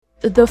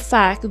the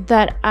fact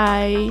that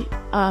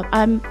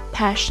I'm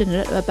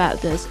passionate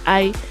about this.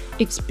 I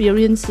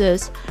experience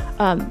this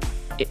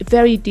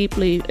very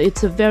deeply.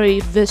 It's a very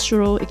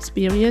visceral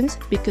experience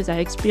because I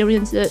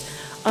experienced it.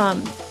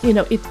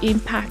 It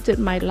impacted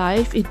my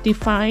life. It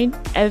defined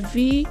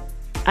every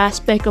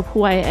aspect of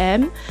who I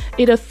am.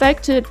 It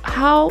affected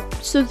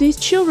so these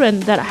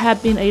children that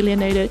have been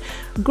alienated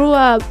grew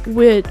up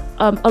with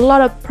a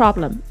lot of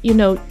problem,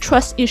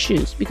 trust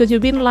issues, because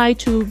you've been lied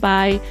to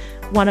by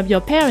one of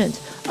your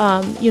parents,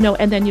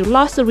 and then you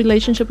lost the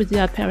relationship with the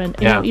other parent.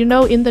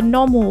 In the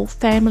normal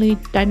family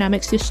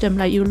dynamic system,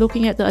 like you're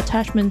looking at the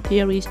attachment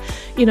theories,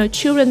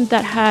 children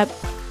that have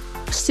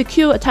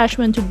secure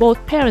attachment to both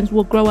parents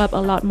will grow up a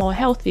lot more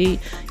healthy,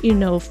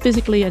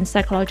 physically and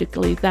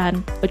psychologically,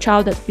 than a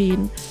child that's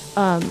been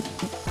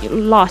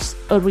lost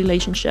a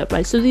relationship,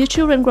 right? So these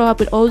children grow up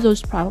with all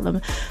those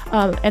problems,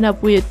 end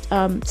up with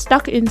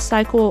stuck in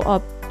cycle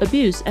of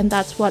abuse, and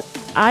that's what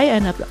I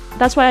end up.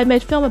 That's why I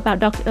made film about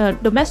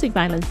domestic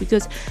violence,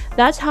 because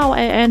that's how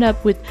I end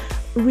up with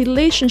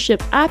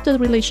relationship after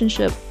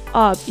relationship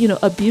of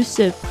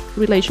abusive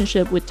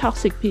relationship with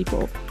toxic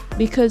people,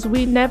 because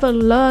we never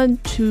learn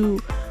to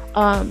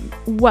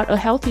what a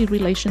healthy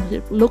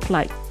relationship look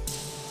like.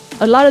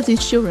 A lot of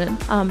these children,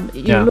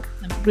 look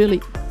at them,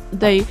 really,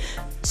 they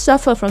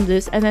suffer from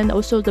this, and then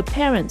also the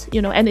parents,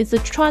 and it's a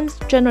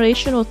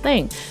transgenerational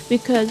thing,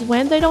 because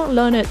when they don't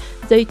learn it,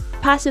 they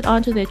pass it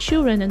on to their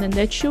children, and then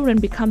their children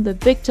become the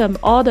victim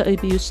or the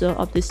abuser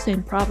of this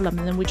same problem,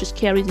 and then we just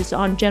carry this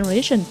on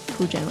generation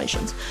through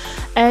generations.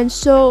 And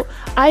so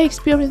I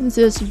experienced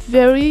this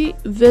very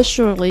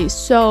viscerally.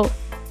 So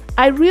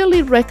I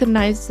really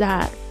recognize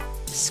that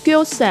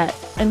skill set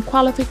and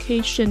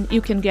qualification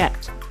you can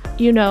get.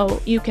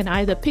 You can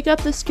either pick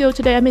up the skill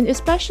today. I mean,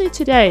 especially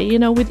today,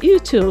 with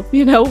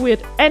YouTube,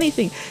 with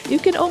anything, you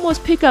can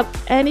almost pick up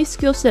any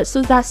skill set.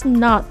 So that's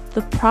not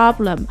the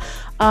problem.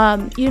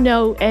 And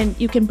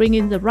you can bring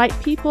in the right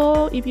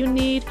people if you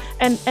need.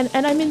 And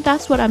I mean,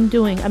 that's what I'm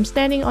doing. I'm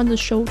standing on the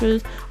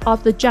shoulders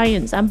of the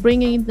giants. I'm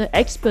bringing in the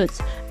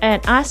experts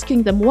and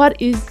asking them, what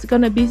is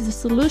going to be the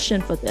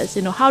solution for this?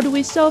 How do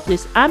we solve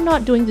this? I'm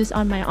not doing this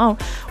on my own.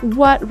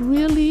 What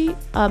really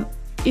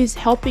is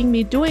helping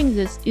me doing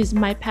this is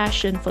my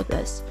passion for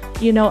this.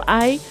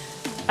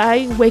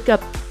 I wake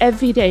up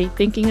every day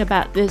thinking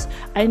about this.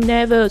 I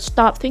never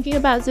stop thinking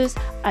about this.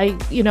 I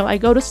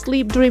go to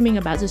sleep dreaming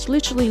about this,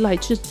 literally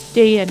like just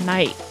day and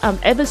night.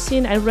 Ever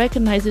since I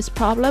recognize this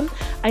problem,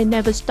 I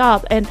never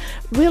stop. And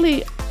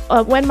really,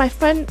 when my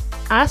friend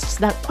asks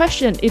that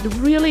question,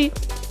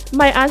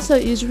 my answer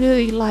is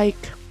really like,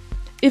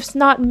 if it's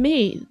not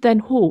me, then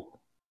who?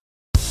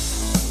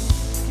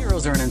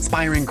 Heroes are an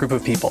inspiring group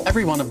of people.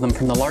 Every one of them,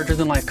 from the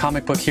larger-than-life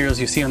comic book heroes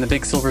you see on the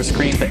big silver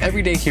screen, to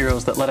everyday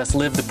heroes that let us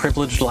live the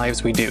privileged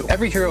lives we do.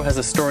 Every hero has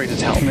a story to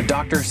tell, from the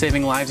doctor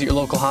saving lives at your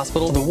local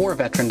hospital, to the war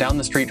veteran down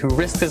the street who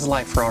risked his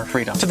life for our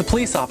freedom, to the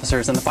police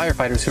officers and the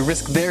firefighters who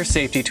risk their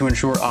safety to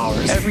ensure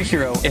ours. Every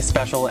hero is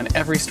special and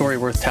every story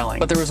worth telling.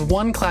 But there is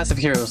one class of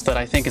heroes that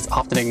I think is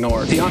often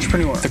ignored: the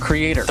entrepreneur, the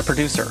creator, the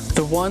producer,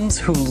 the ones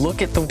who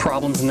look at the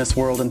problems in this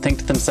world and think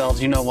to themselves,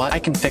 you know what, I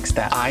can fix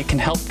that, I can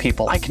help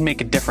people, I can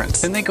make a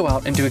difference. Then they go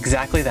out and do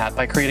exactly that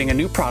by creating a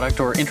new product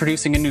or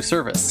introducing a new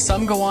service.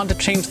 Some go on to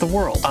change the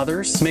world.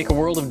 Others make a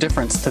world of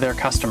difference to their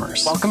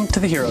customers. Welcome to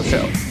The Hero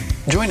Show.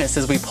 Join us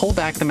as we pull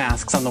back the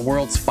masks on the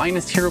world's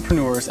finest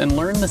heropreneurs and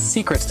learn the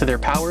secrets to their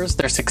powers,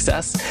 their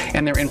success,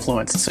 and their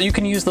influence, so you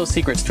can use those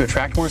secrets to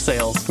attract more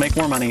sales, make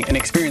more money, and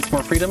experience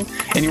more freedom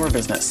in your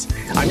business.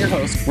 I'm your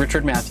host,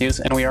 Richard Matthews,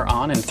 and we are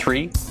on in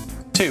 3,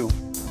 2,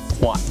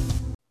 1.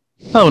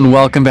 Hello and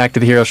welcome back to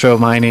The Hero Show.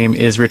 My name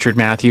is Richard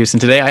Matthews, and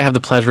today I have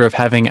the pleasure of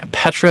having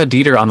Petra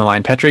Deeter on the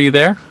line. Petra, are you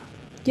there?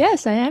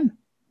 Yes, I am.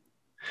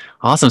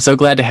 Awesome. So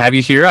glad to have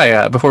you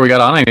here. Before we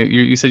got on,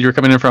 you said you were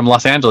coming in from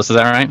Los Angeles. Is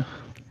that right?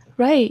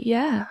 Right.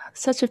 Yeah.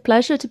 Such a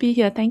pleasure to be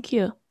here. Thank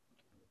you.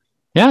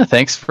 Yeah,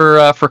 thanks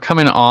for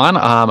coming on.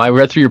 I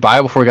read through your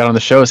bio before we got on the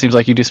show. It seems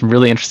like you do some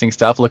really interesting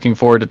stuff. Looking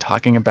forward to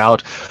talking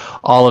about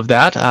all of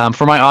that.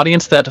 For my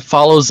audience that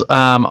follows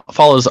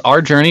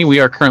our journey, we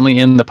are currently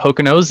in the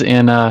Poconos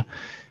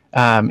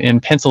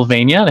in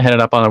Pennsylvania, headed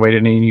up on our way to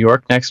New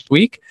York next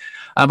week.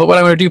 But what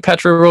I'm going to do,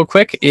 Petra, real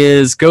quick,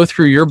 is go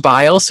through your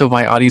bio so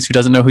my audience who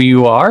doesn't know who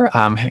you are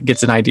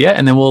gets an idea,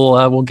 and then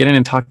we'll get in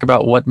and talk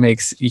about what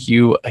makes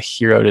you a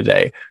hero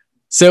today.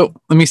 So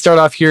let me start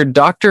off here.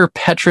 Dr.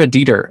 Petra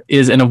Deeter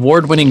is an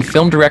award-winning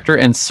film director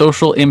and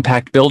social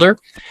impact builder.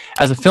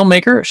 As a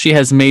filmmaker, she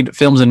has made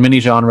films in many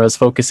genres,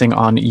 focusing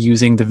on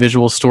using the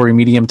visual story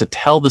medium to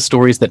tell the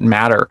stories that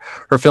matter.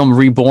 Her film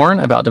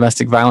Reborn, about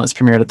domestic violence,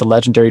 premiered at the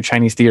legendary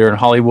Chinese Theater in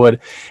Hollywood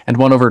and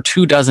won over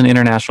 24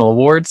 international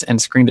awards and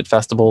screened at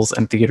festivals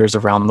and theaters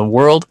around the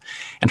world.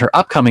 And her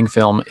upcoming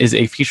film is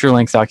a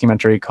feature-length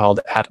documentary called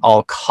At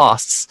All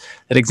Costs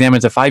that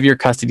examines a 5-year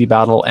custody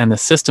battle and the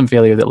system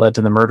failure that led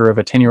to the murder of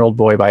a 10-year-old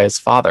boy by his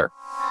father.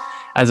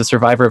 As a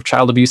survivor of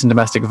child abuse and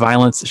domestic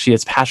violence, she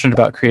is passionate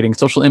about creating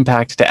social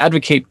impact to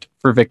advocate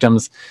for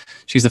victims.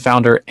 She's the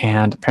founder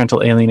and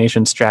parental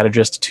alienation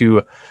strategist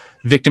to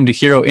Victim to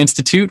Hero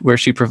Institute, where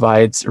she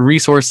provides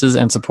resources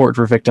and support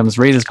for victims,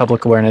 raises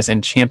public awareness,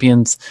 and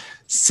champions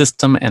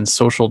system and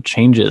social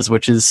changes,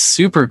 which is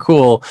super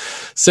cool.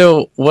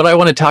 So what I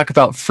want to talk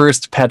about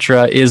first,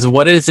 Petra, is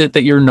what is it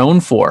that you're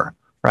known for,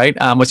 right?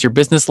 What's your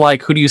business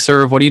like? Who do you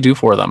serve? What do you do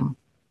for them?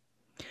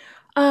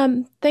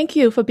 Thank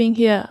you for being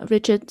here,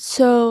 Richard.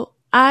 So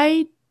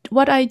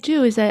what I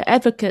do is I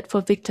advocate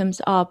for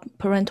victims of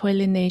parental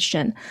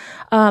alienation.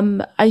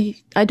 I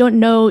don't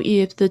know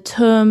if the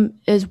term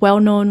is well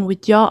known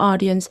with your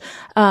audience,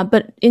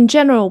 but in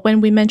general,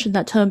 when we mention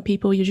that term,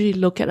 people usually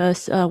look at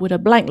us with a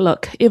blank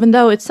look, even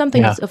though it's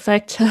something that's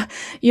affect,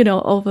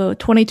 over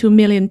 22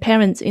 million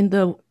parents in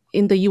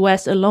the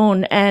U.S.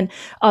 alone, and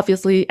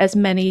obviously as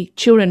many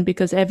children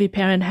because every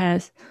parent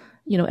has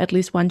at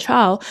least one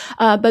child.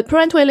 But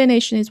parental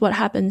alienation is what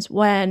happens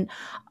when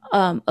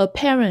a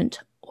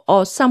parent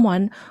or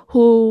someone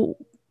who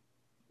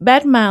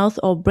badmouth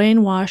or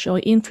brainwash or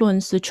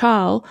influence the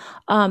child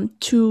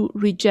to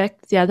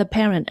reject the other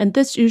parent. And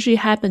this usually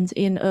happens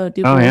in a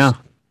divorce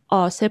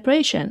or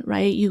separation,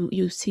 right?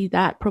 You see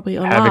that probably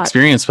a lot. I have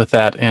experience with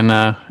that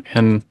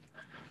in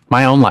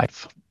my own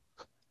life.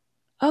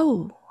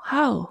 Oh,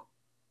 how?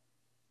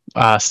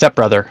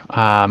 Stepbrother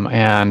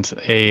and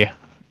the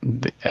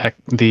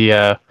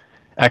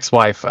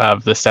ex-wife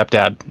of the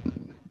stepdad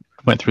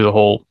went through the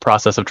whole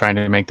process of trying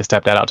to make the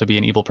stepdad out to be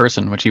an evil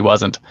person, which he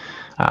wasn't,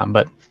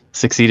 but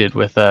succeeded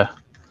with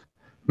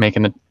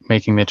making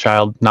the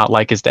child not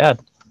like his dad.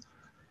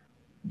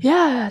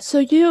 Yeah, so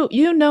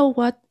you know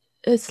what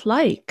it's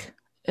like.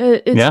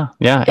 Yeah.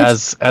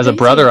 As a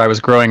brother, I was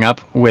growing up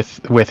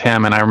with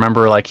him, and I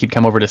remember like he'd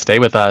come over to stay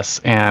with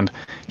us, and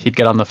he'd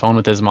get on the phone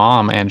with his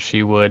mom, and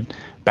she would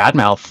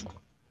badmouth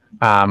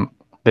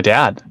the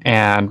dad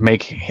and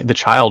make the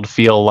child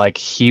feel like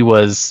he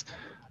was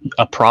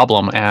a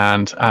problem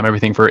and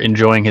everything for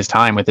enjoying his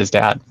time with his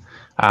dad.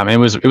 It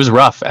was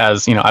rough,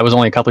 as I was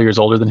only a couple years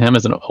older than him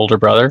as an older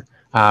brother,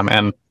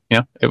 and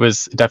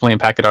it definitely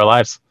impacted our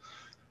lives.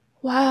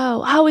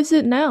 Wow, how is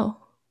it now?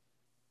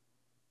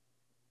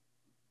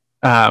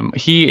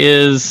 He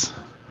is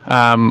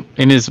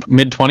in his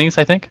mid-20s,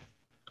 I think.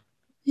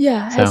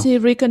 Yeah, has he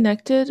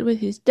reconnected with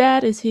his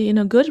dad? Is he in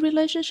a good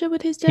relationship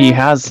with his dad? He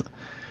has.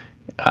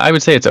 I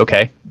would say it's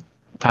okay.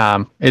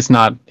 It's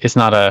not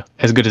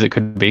as good as it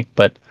could be,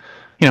 but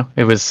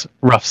it was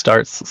rough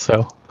starts.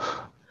 So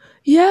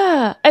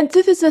yeah, and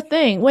this is the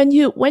thing when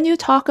you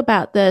talk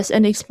about this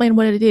and explain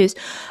what it is,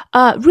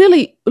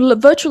 really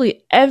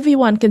virtually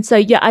everyone can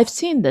say, yeah, I've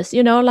seen this.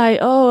 Like,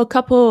 oh, a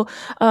couple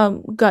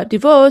got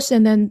divorced,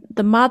 and then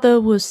the mother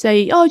will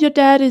say, oh, your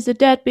dad is a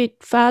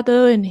deadbeat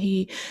father, and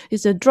he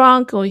is a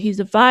drunk, or he's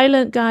a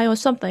violent guy, or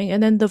something.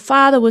 And then the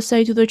father will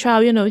say to the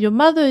child, your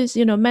mother is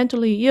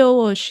mentally ill,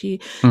 or she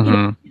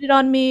cheated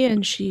on me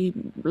and she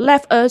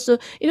left us, or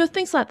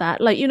things like that.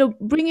 Like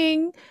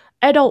bringing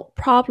adult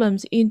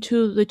problems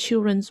into the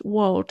children's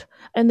world,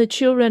 and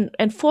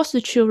force the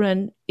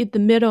children in the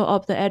middle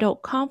of the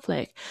adult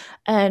conflict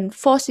and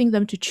forcing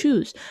them to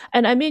choose.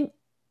 And I mean,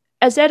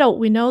 as adult,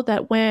 we know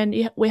that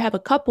when we have a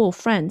couple of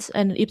friends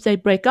and if they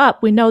break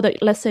up, we know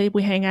that, let's say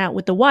we hang out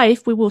with the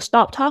wife, we will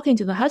stop talking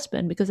to the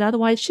husband because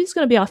otherwise she's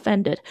going to be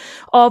offended,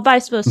 or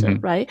vice versa,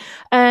 right?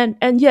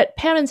 And yet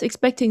parents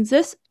expecting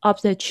this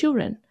of their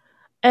children,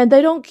 and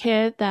they don't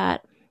care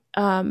that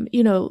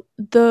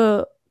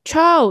the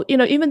child,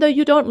 even though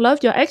you don't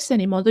love your ex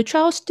anymore, the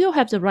child still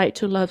has the right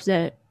to love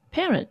their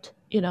parent,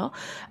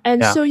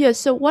 And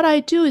so what I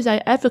do is I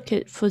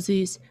advocate for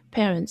these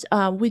parents.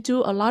 We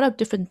do a lot of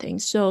different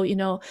things. So,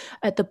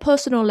 at the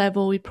personal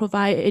level, we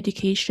provide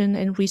education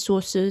and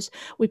resources.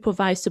 We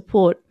provide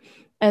support.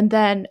 And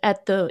then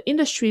at the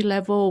industry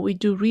level, we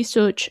do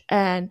research,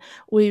 and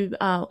we,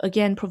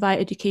 again, provide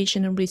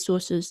education and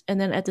resources.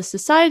 And then at the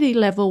society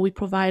level, we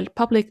provide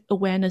public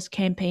awareness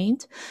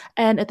campaigns.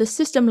 And at the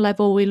system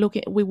level,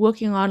 we're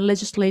working on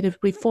legislative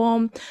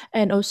reform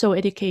and also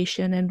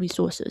education and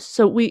resources.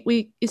 So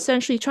we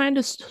essentially trying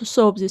to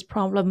solve this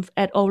problem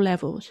at all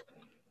levels.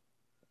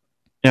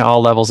 Yeah,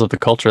 all levels of the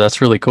culture. That's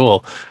really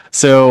cool.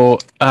 So,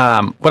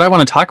 what I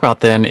want to talk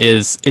about then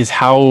is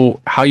how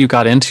you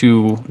got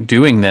into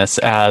doing this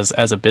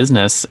as a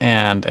business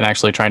and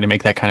actually trying to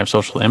make that kind of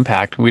social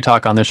impact. We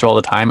talk on this show all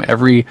the time.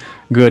 Every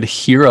good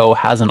hero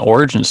has an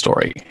origin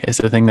story. It's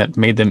the thing that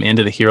made them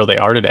into the hero they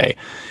are today.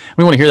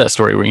 We want to hear that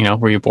story.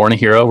 Were you born a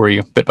hero? Were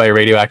you bit by a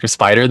radioactive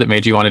spider that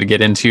made you wanted to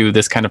get into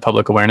this kind of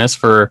public awareness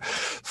I'm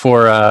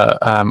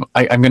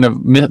going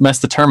to mess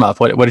the term up.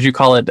 What did you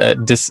call it?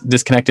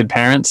 Disconnected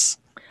parents?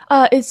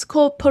 It's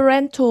called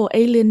parental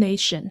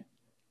alienation.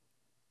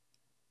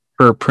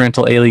 For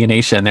parental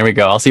alienation. There we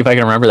go. I'll see if I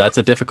can remember. That's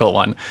a difficult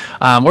one.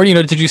 Or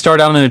did you start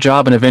out in a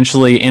job and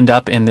eventually end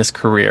up in this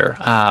career?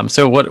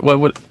 So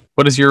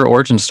what is your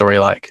origin story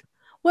like?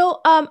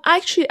 Well,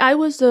 actually, I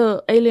was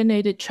the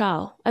alienated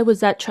child. I was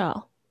that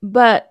child.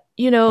 But,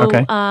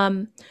 Okay.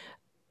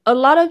 a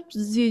lot of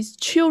these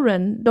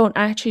children don't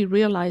actually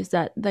realize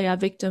that they are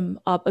victim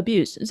of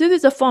abuse. This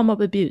is a form of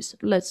abuse.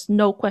 Let's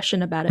no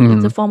question about it.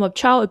 It's a form of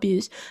child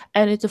abuse,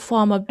 and it's a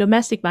form of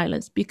domestic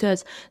violence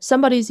because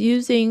somebody's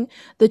using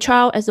the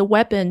child as a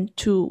weapon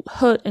to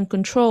hurt and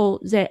control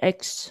their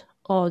ex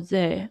or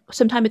their.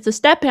 Sometimes it's the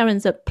step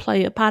parents that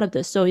play a part of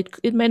this. So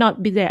it may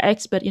not be their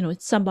ex, but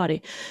it's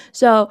somebody.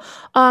 So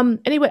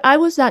anyway, I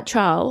was that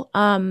child.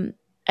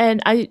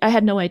 And I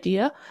had no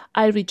idea.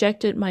 I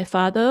rejected my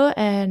father,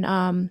 and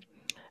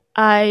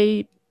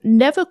I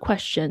never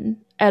questioned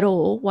at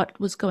all what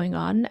was going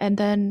on. And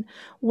then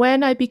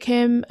when I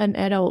became an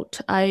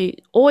adult, I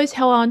always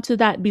held on to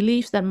that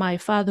belief that my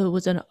father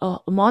was a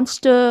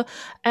monster,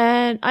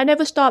 and I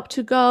never stopped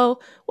to go,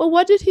 well,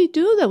 what did he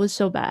do that was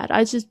so bad?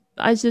 I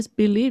just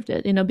believed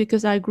it,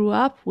 because I grew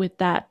up with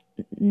that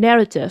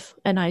narrative,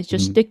 and I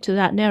just stick to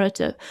that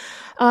narrative.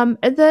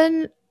 And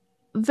then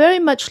very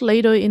much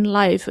later in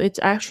life, it's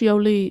actually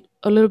only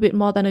a little bit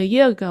more than a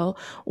year ago,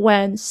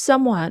 when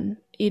someone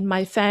in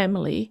my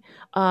family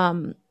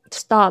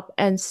stopped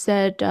and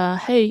said,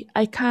 "Hey,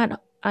 I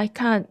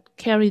can't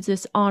carry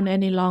this on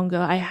any longer.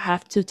 I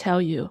have to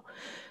tell you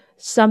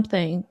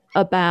something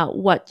about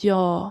what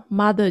your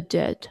mother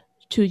did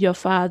to your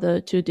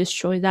father to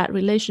destroy that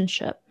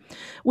relationship."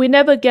 We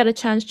never get a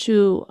chance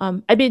to.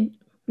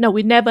 No,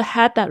 we never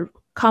had that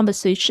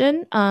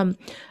conversation.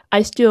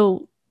 I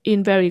still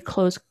in very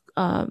close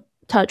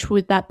touch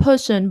with that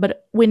person,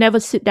 but we never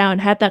sit down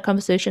and had that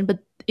conversation. But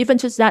even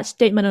just that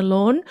statement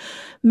alone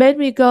made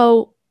me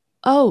go,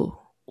 "Oh,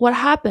 what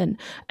happened?"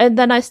 And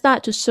then I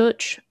start to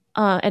search,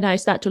 and I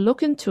start to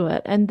look into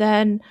it, and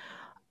then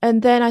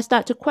I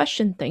start to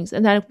question things,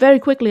 and then very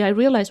quickly I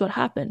realize what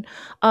happened.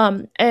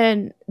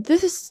 And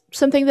this is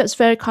something that's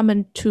very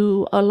common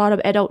to a lot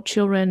of adult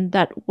children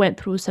that went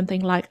through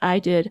something like I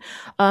did.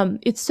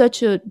 It's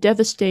such a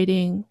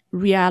devastating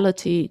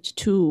reality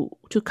to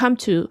come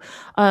to,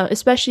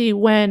 especially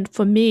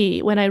for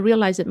me, when I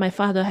realized that my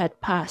father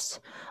had passed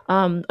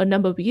a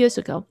number of years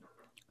ago.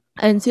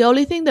 And the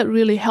only thing that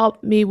really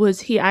helped me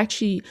was he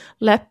actually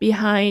left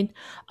behind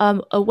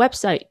a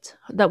website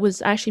that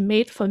was actually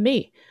made for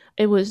me.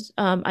 It was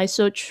I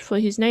searched for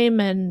his name,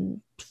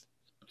 and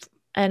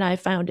I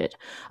found it.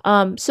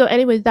 So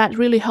anyway, that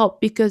really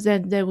helped, because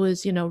then there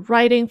was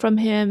writing from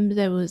him.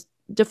 There was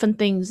different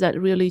things that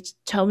really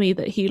tell me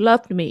that he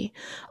loved me.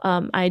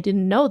 I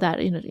didn't know that.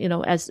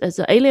 As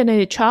an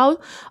alienated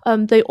child,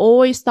 they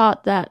always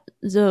thought that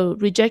the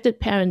rejected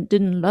parent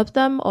didn't love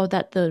them, or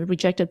that the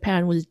rejected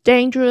parent was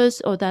dangerous,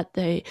 or that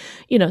they,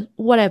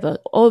 whatever,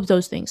 all of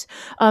those things.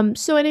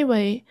 So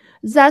anyway,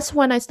 that's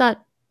when I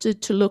started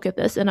to look at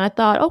this, and I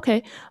thought,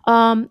 okay,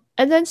 and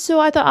then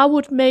so I thought I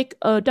would make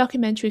a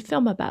documentary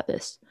film about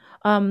this,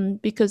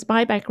 because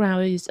my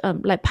background is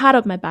part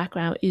of my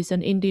background is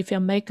an indie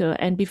filmmaker,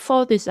 and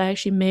before this I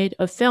actually made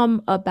a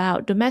film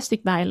about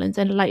domestic violence,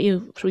 and like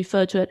you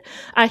refer to it,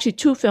 actually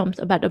 2 films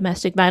about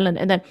domestic violence,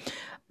 and then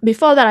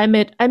before that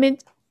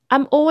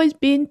I'm always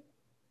been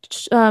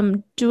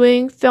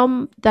doing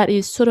film that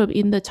is sort of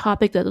in the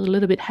topic that's a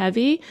little bit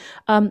heavy.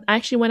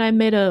 Actually, when I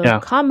made a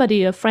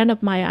comedy, a friend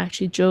of mine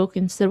actually joked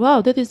and said,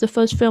 "Wow, this is the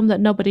first film that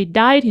nobody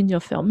died in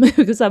your film,"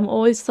 because I'm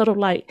always sort of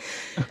like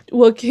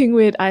working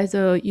with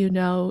either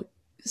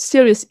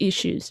serious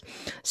issues.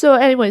 So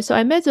anyway, so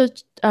I made the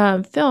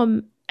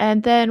film,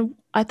 and then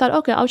I thought,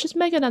 okay, I'll just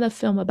make another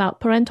film about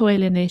parental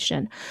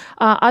alienation.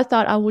 I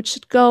thought I would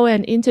just go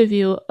and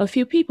interview a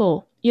few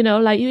people.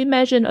 Like you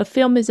imagine a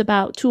film is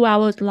about 2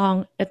 hours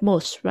long at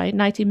most, right?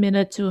 90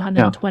 minutes to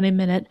 120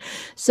 minutes.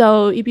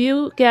 So if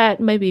you get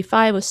maybe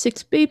 5 or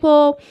 6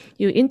 people,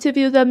 you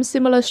interview them,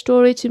 similar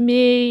story to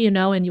me,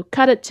 and you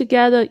cut it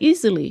together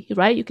easily,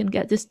 right? You can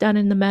get this done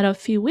in a matter of a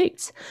few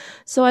weeks.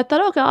 So I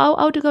thought, okay,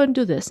 I'll go and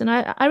do this. And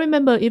I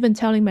remember even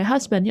telling my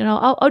husband,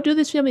 I'll do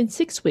this film in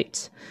 6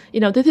 weeks.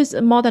 This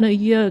is more than a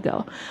year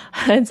ago.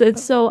 And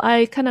so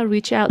I kind of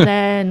reached out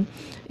there and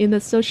in the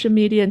social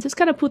media and just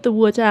kind of put the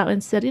word out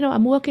and said,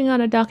 I'm working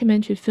on a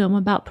documentary film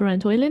about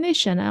parental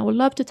alienation. I would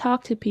love to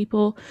talk to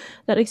people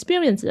that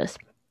experience this.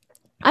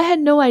 I had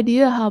no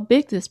idea how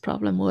big this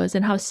problem was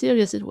and how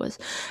serious it was.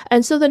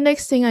 And so the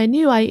next thing I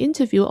knew, I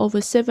interviewed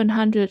over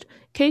 700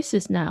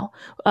 cases now.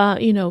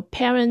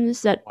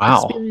 Parents that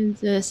experience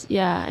this,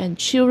 and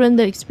children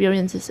that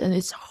experience this, and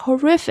it's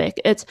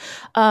horrific. It's,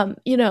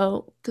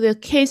 the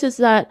cases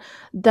that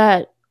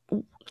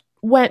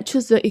went to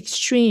the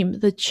extreme,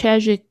 the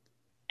tragic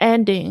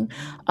ending,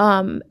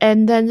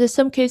 and then there's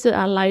some cases that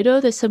are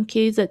lighter, there's some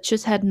cases that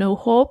just had no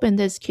hope, and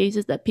there's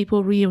cases that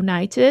people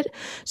reunited.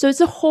 So it's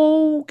a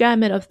whole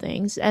gamut of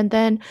things. And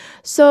then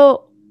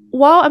so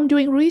while I'm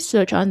doing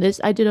research on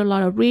this, I did a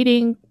lot of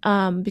reading,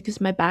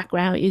 because my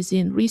background is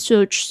in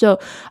research. So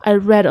I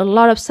read a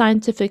lot of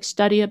scientific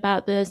study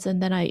about this,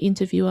 and then I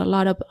interview a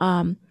lot of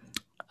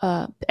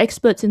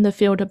experts in the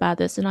field about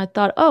this. And I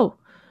thought,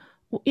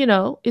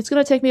 it's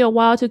going to take me a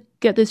while to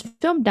get this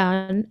film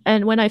done.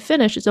 And when I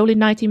finish, it's only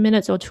 90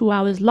 minutes or 2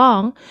 hours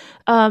long.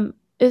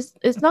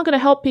 it's not going to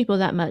help people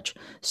that much.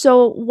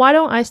 So why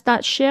don't I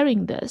start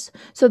sharing this?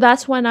 So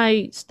that's when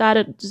I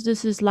started.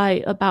 This is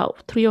like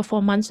about 3 or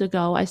 4 months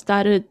ago. I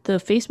started the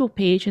Facebook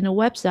page and a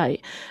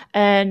website,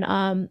 and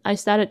I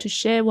started to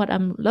share what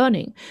I'm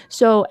learning.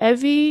 So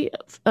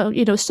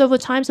several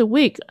times a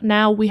week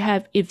now we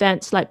have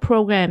events like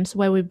programs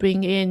where we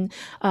bring in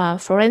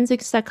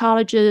forensic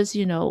psychologists,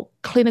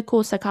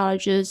 clinical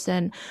psychologists,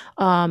 and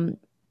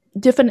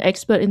different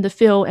expert in the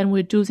field, and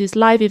we do this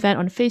live event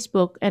on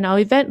Facebook, and our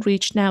event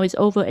reach now is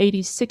over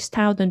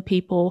 86,000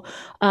 people.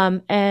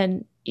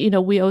 And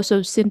we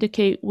also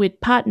syndicate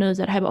with partners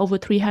that have over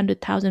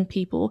 300,000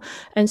 people,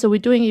 and so we're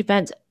doing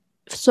events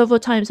several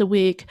times a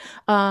week.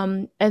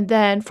 And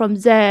then from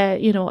there,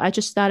 I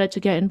just started to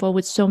get involved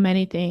with so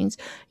many things.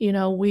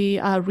 We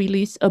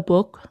released a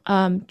book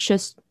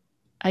just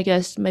I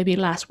guess maybe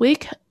last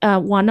week,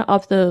 one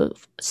of the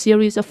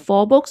series of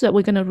 4 books that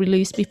we're going to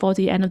release before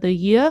the end of the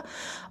year.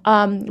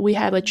 We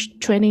have a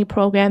training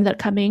program that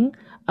coming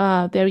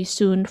very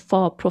soon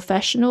for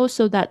professionals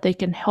so that they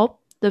can help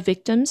the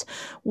victims.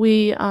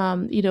 We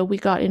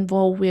got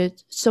involved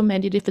with so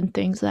many different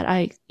things that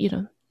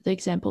the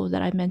example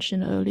that I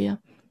mentioned earlier.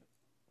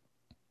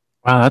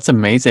 Wow, that's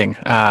amazing.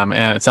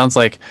 And it sounds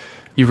like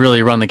you've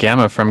really run the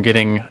gamut from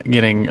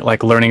getting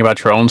like learning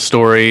about your own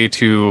story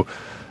to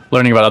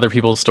learning about other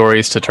people's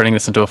stories to turning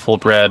this into a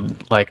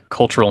full-bred like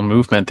cultural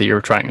movement that you're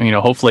trying,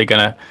 hopefully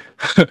gonna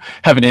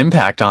have an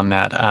impact on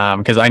that.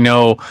 Because I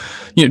know,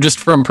 just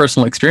from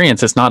personal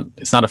experience, it's not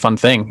a fun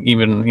thing.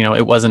 Even,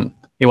 it wasn't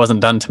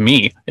done to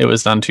me. It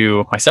was done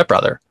to my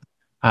stepbrother.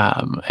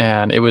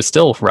 And it was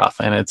still rough.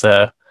 And it's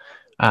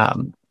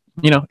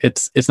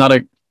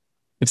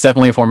it's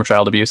definitely a form of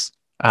child abuse.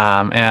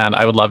 And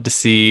I would love to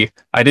see.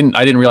 I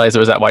didn't realize it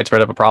was that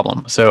widespread of a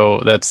problem.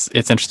 So it's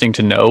interesting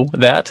to know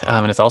that,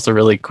 and it's also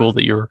really cool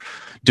that you're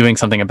doing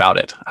something about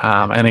it.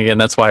 And again,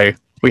 that's why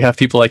we have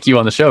people like you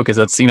on the show, because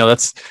that's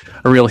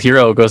a real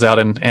hero who goes out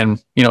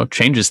and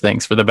changes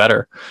things for the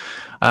better.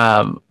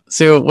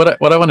 So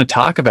what I want to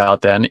talk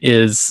about then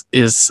is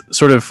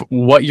sort of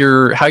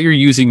how you're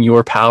using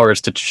your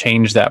powers to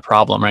change that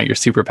problem, right? Your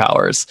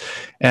superpowers.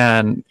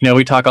 And,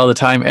 we talk all the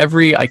time,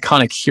 every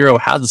iconic hero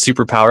has a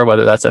superpower,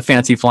 whether that's a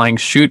fancy flying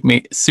suit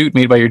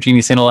made by your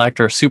genius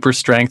intellect, or super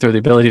strength, or the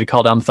ability to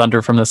call down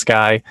thunder from the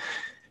sky.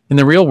 In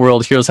the real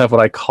world, heroes have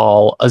what I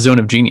call a zone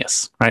of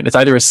genius, right? It's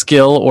either a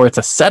skill or it's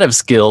a set of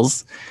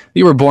skills that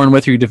you were born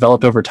with or you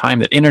developed over time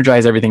that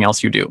energize everything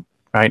else you do,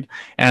 right?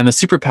 And the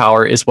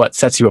superpower is what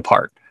sets you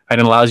apart. Right,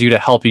 and allows you to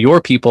help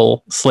your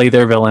people slay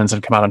their villains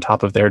and come out on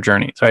top of their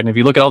journeys. Right, and if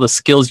you look at all the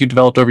skills you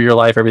developed over your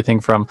life, everything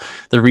from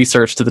the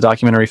research to the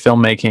documentary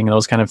filmmaking,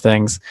 those kind of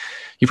things,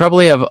 you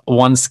probably have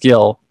one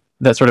skill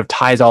that sort of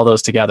ties all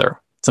those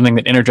together, something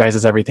that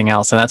energizes everything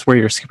else, and that's where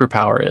your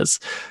superpower is.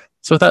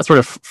 So with that sort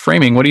of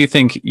framing, what do you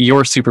think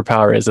your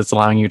superpower is that's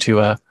allowing you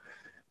to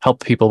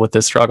help people with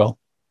this struggle?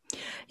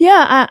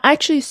 Yeah,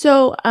 actually,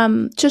 so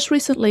just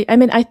recently,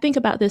 I think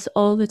about this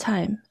all the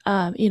time,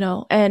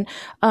 and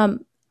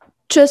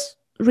just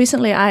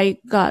recently I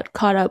got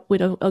caught up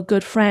with a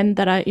good friend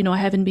that I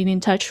haven't been in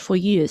touch for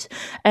years.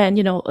 And,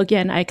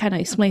 again, I kind of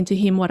explained to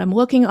him what I'm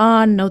working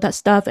on, that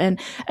stuff. And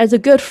as a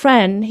good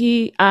friend,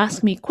 he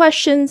asked me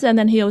questions, and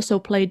then he also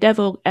played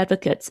devil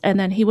advocates. And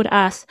then he would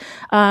ask,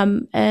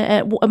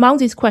 among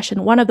these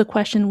questions, one of the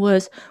questions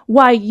was,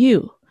 why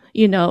you?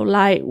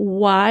 Like,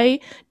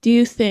 why do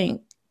you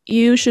think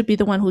you should be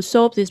the one who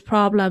solved this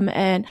problem?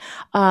 And,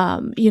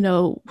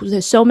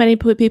 there's so many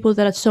people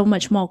that are so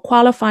much more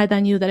qualified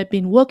than you that have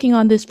been working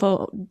on this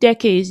for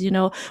decades.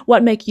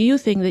 What makes you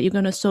think that you're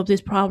going to solve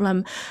this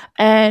problem?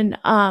 And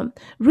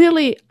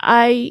really,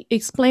 I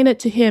explained it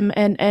to him.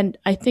 And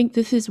I think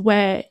this is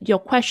where your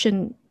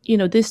question,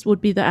 this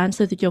would be the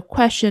answer to your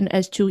question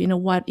as to,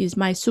 what is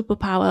my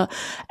superpower?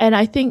 And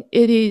I think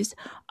it is,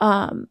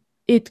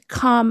 it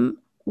come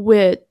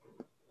with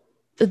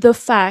the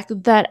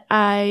fact that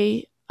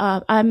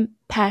I'm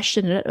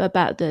passionate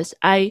about this.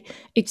 I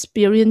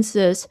experience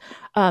this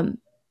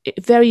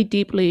very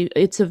deeply.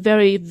 It's a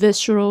very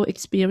visceral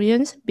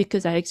experience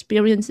because I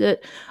experienced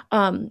it.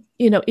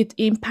 It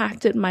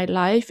impacted my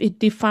life. It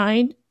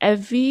defined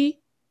every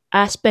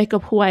aspect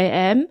of who I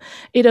am.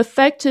 It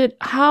affected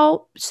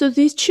so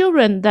these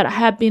children that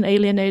have been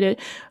alienated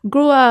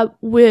grew up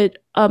with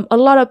a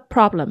lot of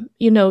problem,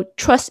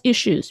 trust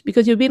issues,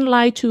 because you've been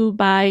lied to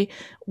by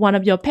one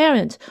of your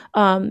parents,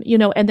 and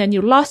then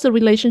you lost the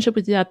relationship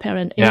with your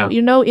parent. Yeah.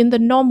 In the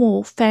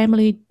normal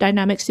family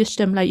dynamic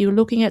system, like you're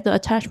looking at the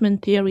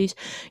attachment theories,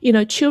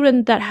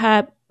 children that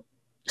have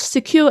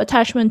secure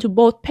attachment to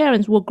both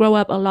parents will grow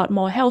up a lot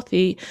more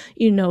healthy,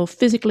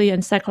 physically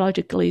and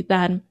psychologically,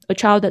 than a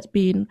child that's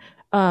been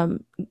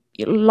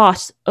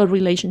lost a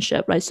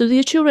relationship, right? So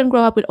these children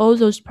grow up with all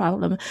those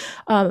problems,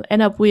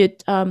 end up with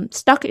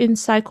stuck in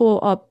cycle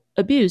of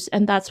abuse,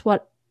 and that's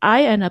what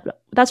I end up.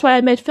 That's why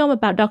I made film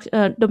about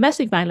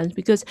domestic violence,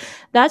 because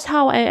that's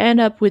how I end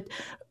up with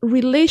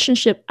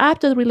relationship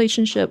after the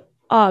relationship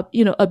of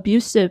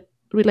abusive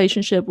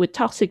relationship with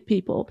toxic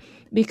people,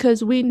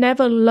 because we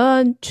never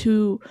learn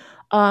to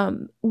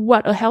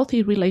what a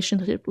healthy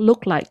relationship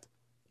look like.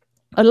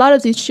 A lot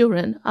of these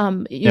children,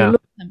 look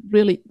at them,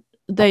 really,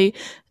 they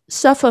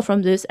suffer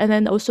from this, and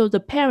then also the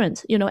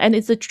parents, and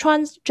it's a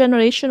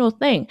transgenerational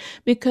thing,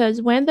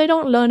 because when they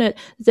don't learn it,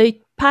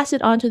 they pass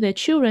it on to their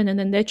children, and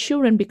then their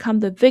children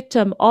become the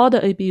victim or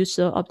the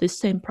abuser of this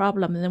same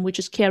problem, and then we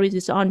just carry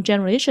this on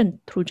generation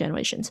through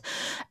generations.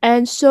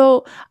 And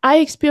so I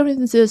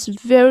experienced this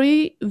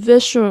very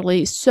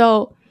viscerally.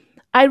 So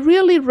I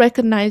really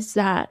recognize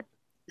that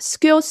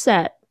skill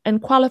set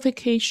and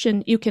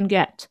qualification you can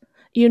get.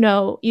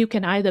 You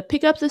can either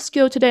pick up the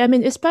skill today. I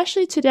mean,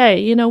 especially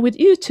today, with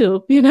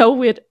YouTube,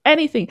 with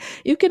anything,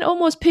 you can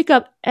almost pick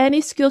up any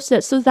skill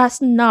set. So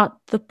that's not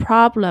the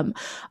problem.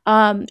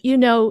 And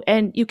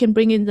you can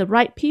bring in the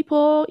right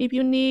people if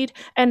you need.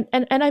 And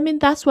I mean,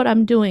 that's what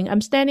I'm doing.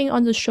 I'm standing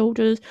on the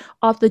shoulders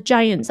of the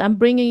giants. I'm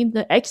bringing in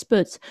the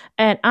experts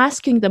and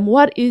asking them,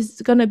 what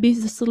is going to be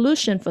the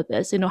solution for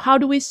this? How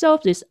do we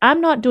solve this?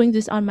 I'm not doing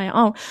this on my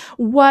own.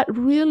 What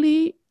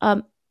really,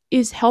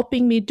 is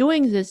helping me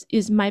doing this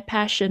is my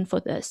passion for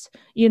this.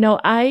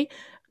 I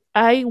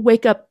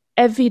wake up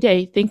every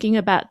day thinking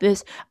about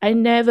this. I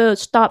never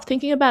stop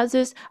thinking about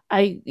this.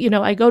 I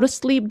go to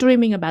sleep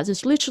dreaming about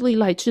this, literally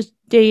like just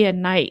day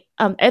and night.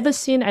 Ever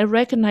since I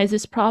recognize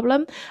this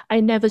problem, I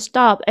never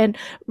stop. And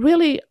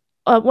really,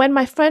 when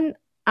my friend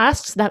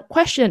asks that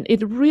question,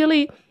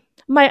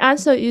 my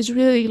answer is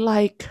really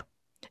like,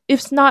 if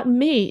it's not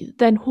me,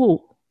 then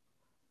who?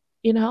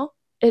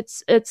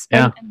 It's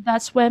and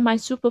that's where my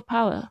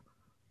superpower.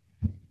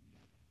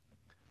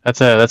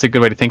 That's a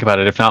good way to think about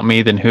it. If not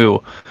me, then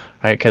who?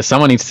 Right? Because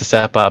someone needs to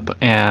step up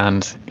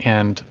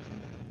and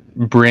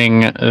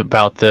bring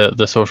about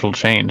the social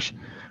change,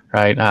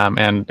 right?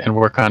 And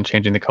work on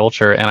changing the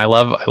culture. And I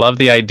love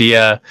the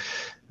idea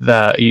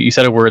that you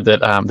said a word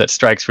that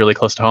strikes really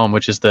close to home,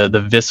 which is the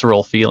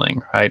visceral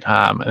feeling, right?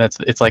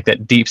 It's like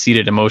that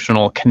deep-seated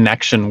emotional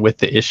connection with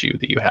the issue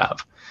that you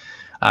have.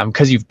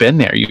 Because you've been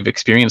there, you've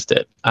experienced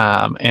it,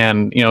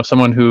 and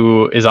someone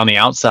who is on the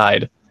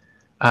outside,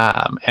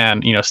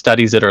 and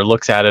studies it or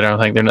looks at it, and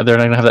think they're not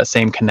going to have that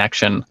same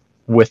connection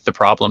with the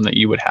problem that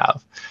you would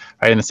have,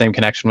 right? And the same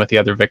connection with the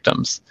other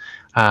victims,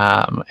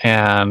 anyways,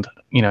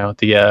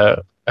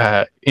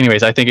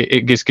 I think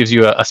it just gives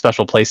you a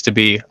special place to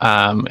be,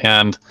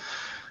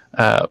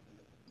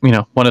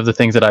 one of the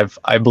things that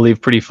I believe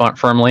pretty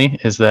firmly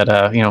is that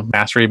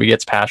mastery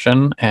begets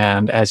passion,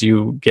 and as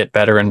you get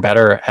better and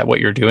better at what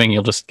you're doing,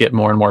 you'll just get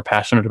more and more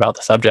passionate about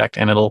the subject,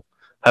 and it'll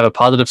have a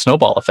positive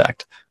snowball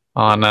effect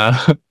on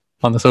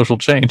on the social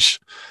change.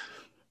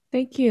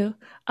 Thank you.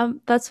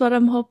 That's what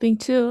I'm hoping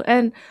too.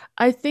 And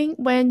I think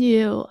when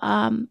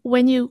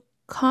you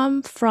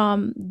come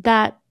from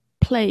that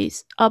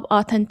place of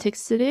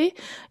authenticity,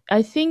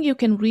 I think you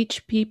can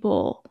reach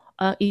people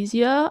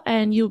easier,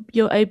 and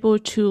you're able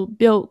to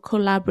build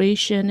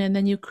collaboration, and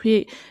then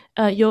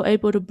you're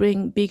able to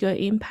bring bigger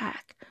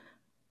impact.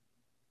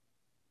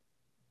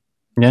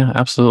 Yeah,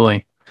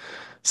 absolutely.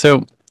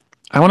 So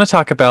I want to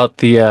talk about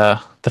the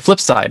flip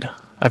side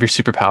of your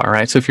superpower,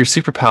 right? So if your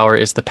superpower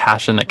is the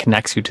passion that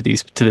connects you to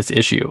this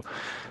issue,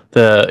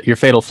 your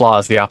fatal flaw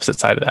is the opposite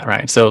side of that,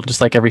 right? So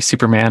just like every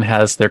Superman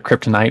has their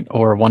kryptonite,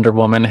 or Wonder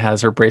Woman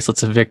has her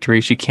bracelets of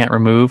victory she can't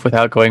remove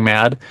without going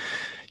mad,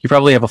 you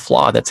probably have a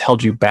flaw that's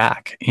held you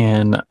back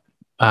in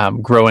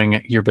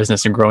growing your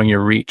business and growing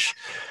your reach,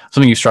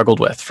 something you struggled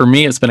with. For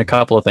me, it's been a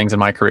couple of things in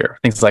my career,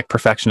 things like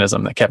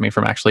perfectionism that kept me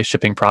from actually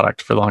shipping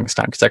product for the longest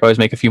time, because I could always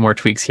make a few more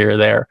tweaks here or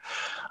there.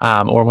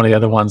 Or one of the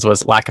other ones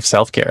was lack of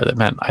self-care, that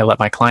meant I let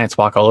my clients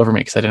walk all over me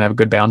because I didn't have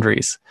good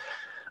boundaries.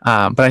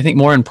 But I think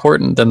more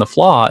important than the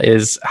flaw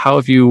is how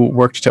have you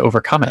worked to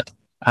overcome it,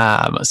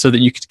 so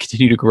that you can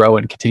continue to grow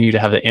and continue to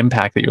have the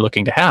impact that you're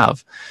looking to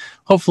have.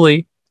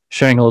 Hopefully,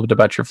 sharing a little bit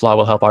about your flaw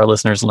will help our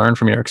listeners learn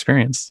from your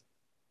experience.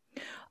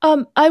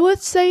 I would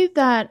say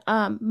that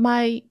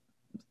my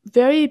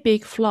very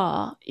big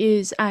flaw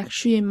is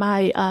actually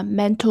my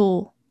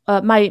mental,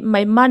 my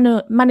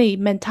money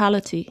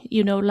mentality.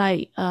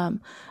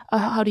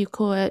 How do you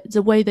call it?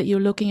 The way that you're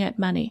looking at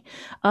money.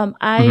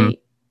 I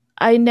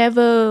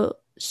never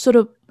sort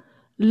of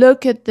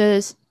look at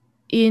this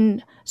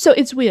so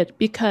it's weird,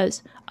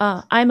 because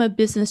I'm a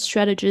business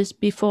strategist.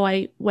 Before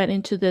I went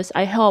into this,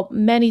 I helped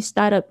many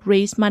startups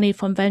raise money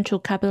from venture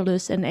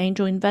capitalists and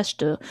angel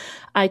investor.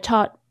 I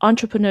taught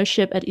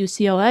entrepreneurship at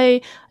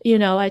UCLA.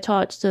 I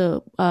taught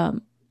the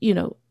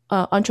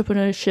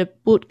entrepreneurship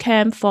boot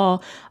camp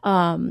for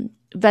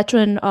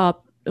veteran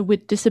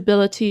with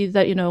disability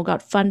that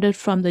got funded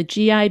from the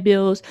GI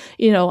bills.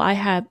 I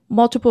have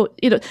multiple.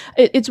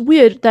 It's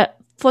weird that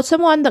for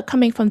someone that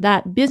coming from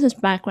that business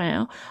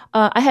background,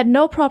 I had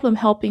no problem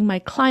helping my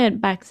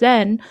client back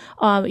then,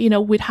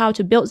 with how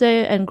to build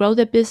and grow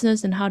their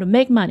business and how to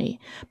make money.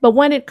 But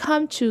when it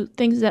comes to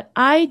things that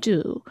I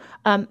do,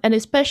 and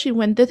especially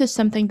when this is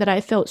something that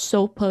I felt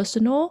so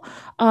personal,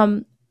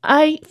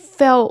 I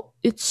felt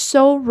it's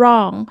so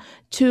wrong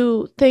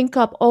to think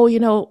of,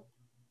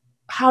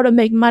 how to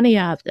make money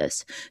out of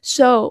this.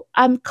 So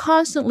I'm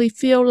constantly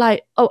feel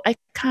like, I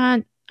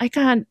can't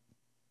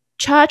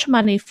charge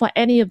money for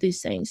any of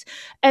these things.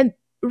 And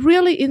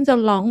really, in the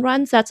long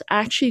run, that's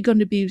actually going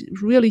to be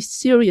really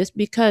serious,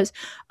 because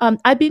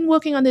I've been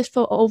working on this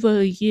for over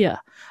a year,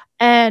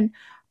 and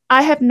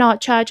I have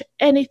not charged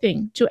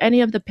anything to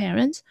any of the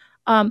parents.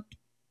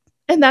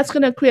 And that's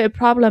going to create a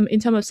problem in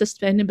terms of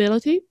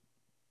sustainability.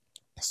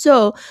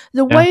 So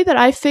the Yeah. way that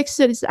I fixed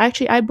it is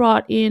actually I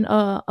brought in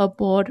a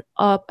board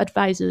of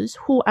advisors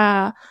who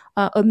are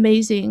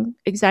amazing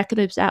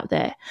executives out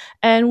there,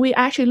 and we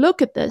actually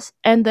look at this.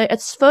 And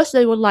at first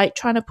they were like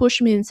trying to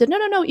push me and said,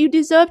 no, you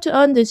deserve to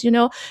earn this.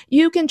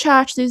 You can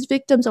charge these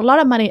victims a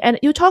lot of money. And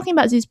you're talking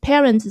about these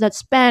parents that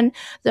spend.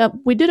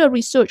 We did a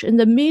research, and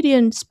the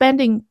median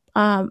spending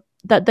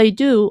that they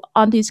do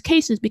on these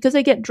cases, because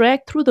they get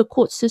dragged through the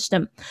court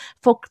system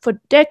for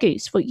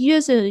decades, for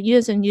years and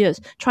years and years,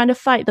 trying to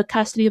fight the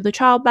custody of the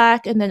child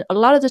back. And then a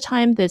lot of the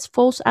time there's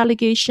false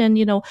allegation.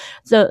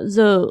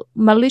 The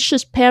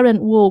malicious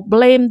parent will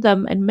blame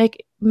them and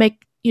make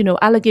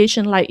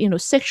allegation like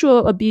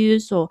sexual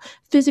abuse or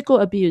physical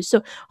abuse,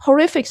 so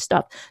horrific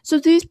stuff. So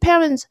these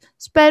parents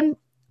spend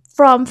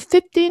from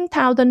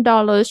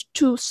 $15,000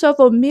 to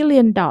several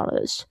million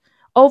dollars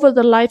over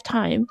the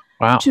lifetime.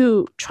 Wow.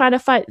 To try to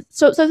fight.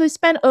 So they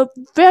spend a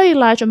very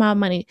large amount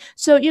of money.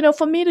 So,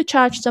 for me to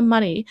charge some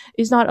money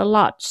is not a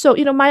lot. So,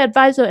 my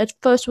advisor at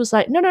first was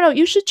like, no,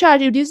 you should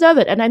charge, you deserve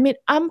it. And I mean,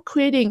 I'm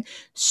creating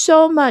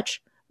so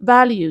much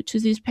value to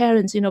these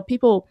parents.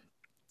 People,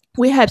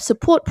 we have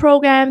support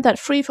program that's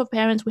free for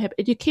parents. We have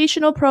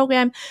educational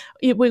program.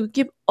 We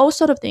give all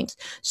sort of things.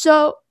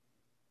 So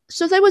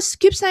they would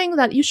keep saying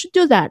that you should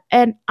do that.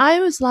 And I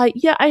was like,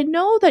 yeah, I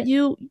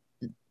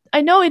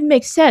know it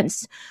makes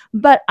sense,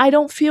 but I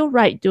don't feel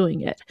right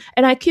doing it.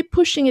 And I keep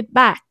pushing it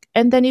back.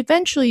 And then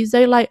eventually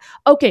they're like,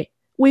 okay,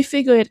 we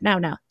figure it now.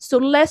 So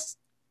let's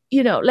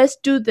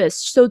do this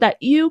so that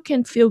you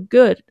can feel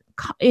good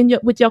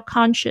with your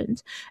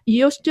conscience.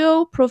 You're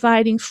still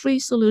providing free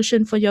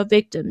solution for your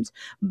victims,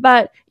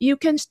 but you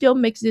can still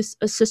make this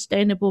a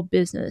sustainable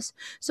business.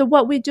 So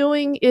what we're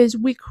doing is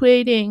we're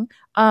creating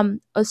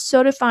a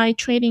certified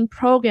training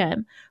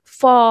program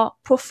for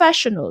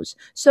professionals.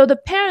 So the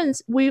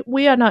parents,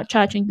 we are not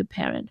charging the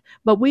parent,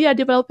 but we are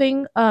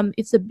developing,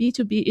 it's a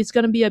B2B, it's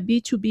going to be a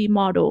B2B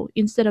model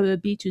instead of a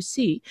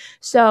B2C.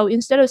 So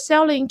instead of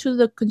selling to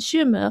the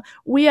consumer,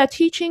 we are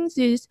teaching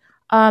this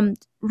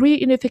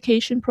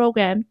reunification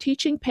program,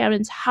 teaching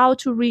parents how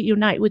to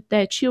reunite with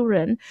their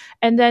children.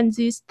 And then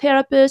these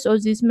therapists or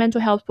these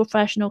mental health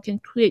professionals can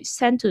create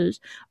centers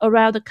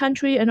around the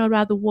country and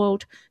around the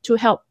world to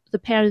help the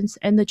parents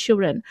and the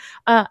children.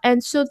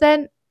 And so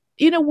then,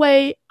 in a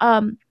way,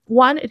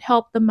 one, it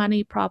helped the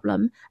money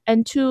problem,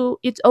 and two,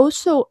 it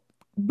also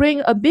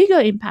bring a bigger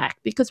impact,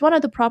 because one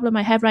of the problem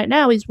I have right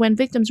now is when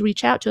victims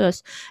reach out to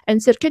us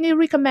and said, can you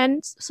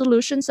recommend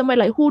solutions somewhere,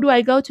 like who do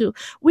I go to?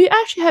 We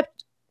actually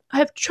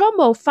have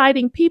trouble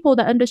finding people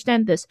that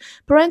understand this.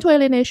 Parental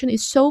alienation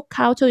is so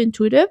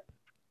counterintuitive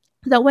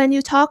that when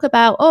you talk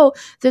about,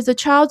 there's a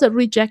child that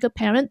rejects a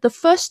parent, the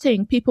first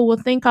thing people will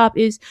think of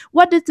is,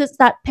 what did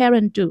that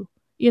parent do?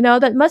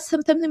 That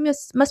something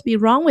must be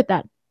wrong with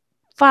that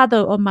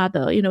father or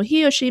mother.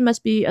 He or she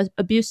must be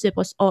abusive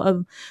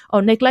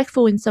or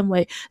neglectful in some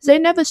way. They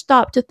never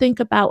stop to think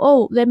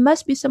about, there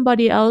must be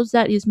somebody else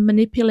that is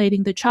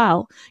manipulating the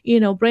child,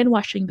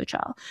 brainwashing the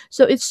child.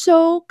 So it's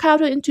so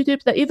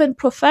counterintuitive that even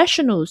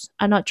professionals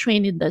are not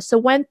trained in this. So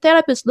when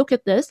therapists look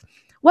at this,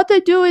 what they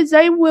do is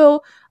they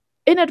will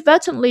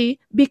inadvertently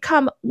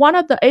become one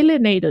of the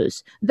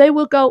alienators. They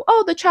will go,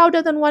 the child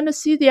doesn't want to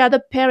see the other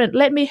parent.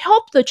 Let me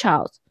help the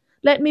child.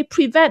 Let me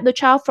prevent the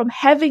child from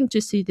having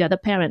to see the other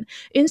parent.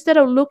 Instead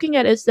of looking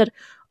at it as that,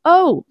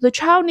 the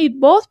child needs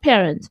both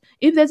parents.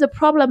 If there's a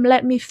problem,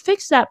 let me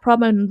fix that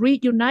problem and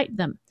reunite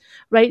them,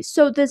 right?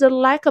 So there's a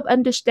lack of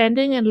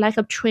understanding and lack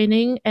of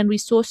training and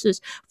resources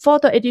for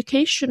the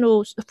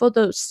educational, for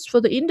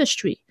the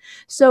industry.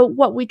 So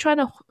what we're trying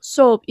to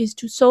solve is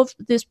to solve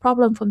this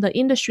problem from the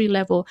industry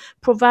level,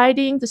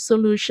 providing the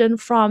solution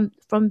from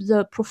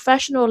the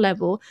professional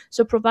level.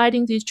 So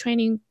providing these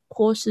training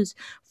courses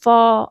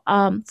for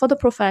the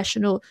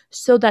professional,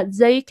 so that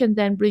they can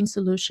then bring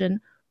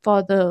solution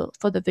for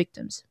the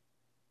victims.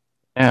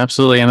 Yeah,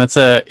 absolutely. And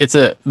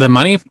the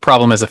money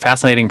problem is a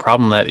fascinating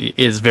problem that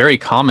is very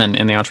common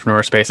in the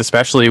entrepreneur space,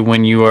 especially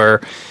when you are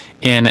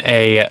in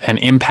an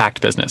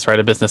impact business, right?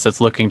 A business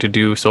that's looking to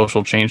do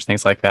social change,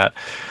 things like that.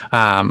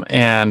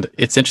 And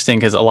it's interesting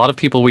because a lot of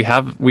people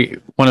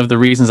one of the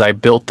reasons I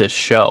built this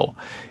show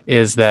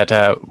is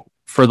that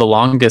for the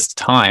longest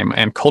time,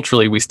 and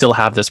culturally, we still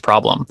have this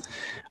problem,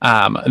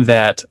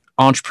 that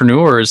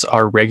entrepreneurs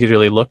are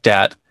regularly looked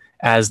at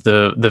as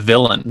the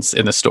villains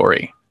in the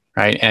story,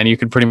 right? And you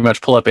can pretty much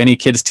pull up any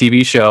kids'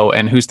 TV show,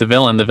 and who's the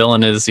villain? The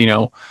villain is,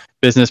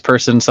 business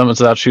person, someone's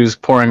without shoes,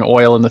 pouring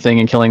oil in the thing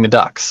and killing the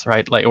ducks,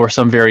 right? Or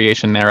some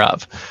variation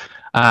thereof.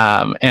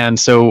 And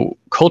so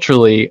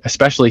culturally,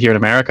 especially here in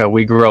America,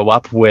 we grow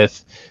up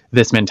with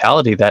this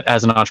mentality that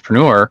as an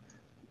entrepreneurs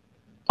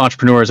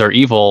are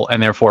evil,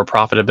 and therefore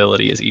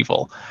profitability is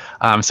evil.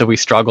 So we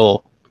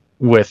struggle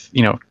with,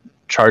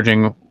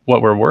 charging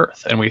what we're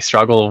worth, and we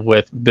struggle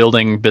with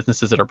building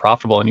businesses that are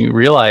profitable. And you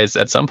realize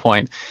at some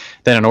point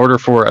that in order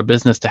for a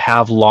business to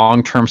have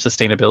long-term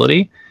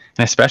sustainability,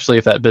 and especially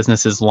if that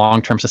business's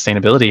long-term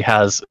sustainability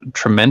has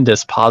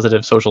tremendous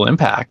positive social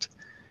impact,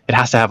 it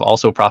has to have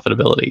also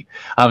profitability.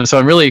 So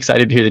I'm really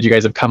excited to hear that you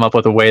guys have come up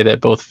with a way that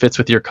both fits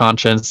with your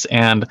conscience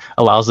and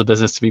allows the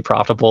business to be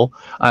profitable,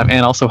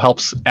 and also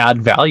helps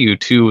add value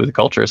to the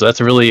culture. So that's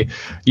a really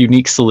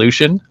unique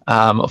solution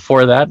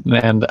for that.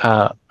 And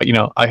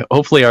I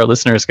hopefully our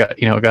listeners got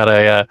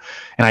an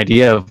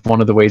idea of one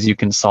of the ways you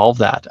can solve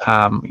that.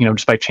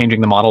 Just by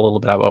changing the model a little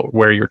bit about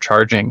where you're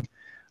charging,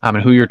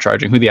 and who you're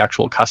charging, who the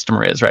actual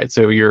customer is, right?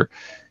 So your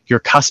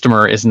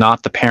customer is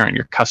not the parent.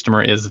 Your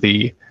customer is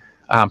the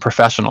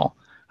professional,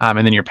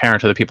 and then your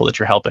parent are the people that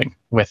you're helping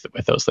with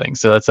those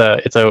things. So it's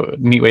a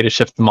neat way to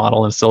shift the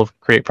model and still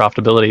create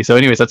profitability. So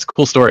anyways, that's a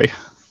cool story.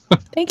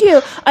 Thank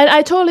you. And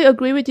I totally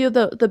agree with you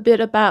the bit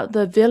about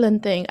the villain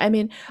thing. I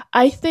mean,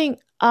 I think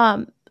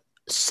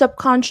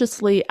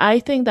subconsciously, I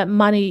think that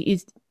money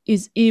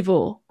is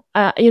evil.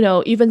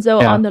 Even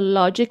though on the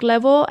logic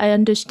level, I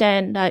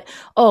understand that,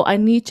 I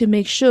need to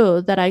make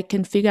sure that I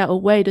can figure out a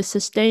way to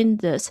sustain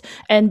this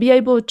and be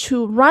able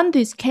to run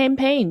these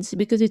campaigns,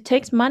 because it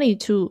takes money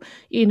to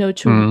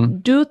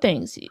do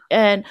things.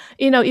 And,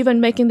 even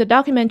making the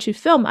documentary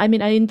film, I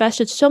mean, I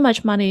invested so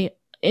much money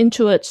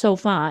into it so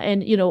far,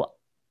 and,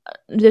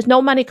 there's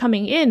no money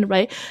coming in,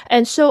 right?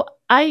 And so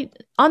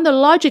on the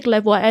logic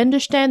level, I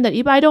understand that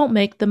if I don't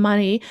make the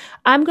money,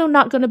 I'm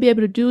not going to be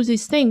able to do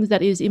these things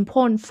that is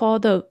important for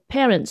the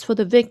parents, for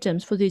the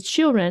victims, for these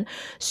children.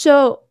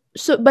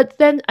 But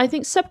then I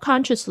think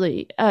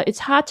subconsciously, it's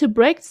hard to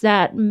break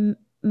that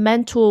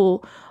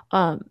mental,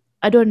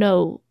 I don't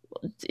know,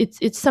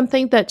 it's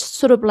something that's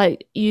sort of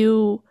like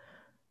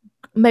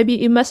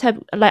maybe I must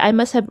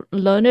have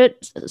learned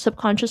it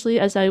subconsciously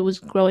as I was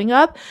growing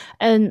up.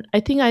 And I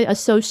think I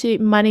associate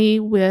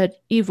money with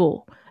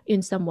evil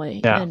in some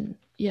way.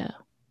 Yeah.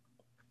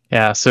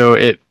 And so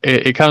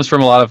it comes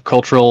from a lot of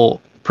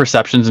cultural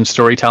perceptions and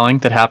storytelling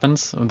that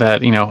happens,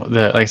 that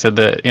like I said,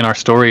 in our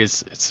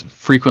stories, it's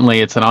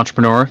an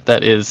entrepreneur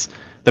that is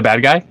the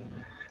bad guy,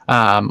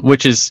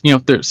 which is,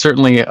 there's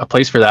certainly a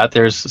place for that.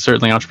 There's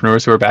certainly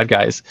entrepreneurs who are bad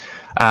guys,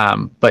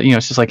 but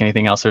it's just like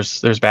anything else.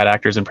 There's bad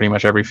actors in pretty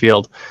much every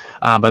field,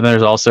 but then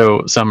there's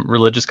also some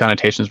religious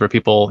connotations where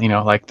people,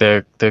 like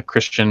the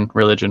Christian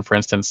religion, for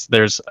instance,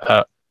 there's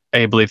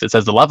a belief that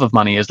says the love of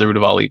money is the root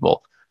of all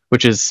evil,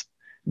 which is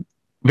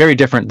very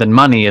different than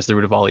money is the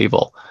root of all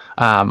evil.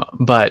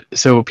 But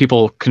so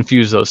people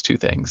confuse those two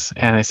things,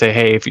 and they say,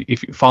 hey, if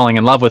you're falling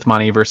in love with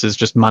money versus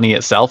just money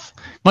itself,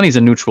 money is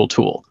a neutral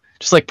tool,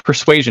 just like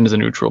persuasion is a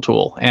neutral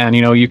tool. And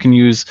you can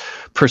use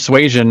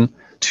persuasion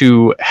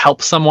to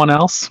help someone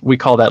else. We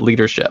call that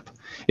leadership.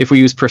 If we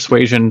use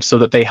persuasion so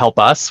that they help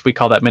us, we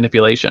call that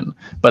manipulation.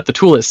 But the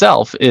tool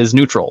itself is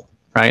neutral,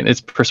 right?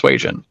 It's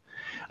persuasion.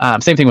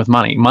 Same thing with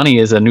money. Money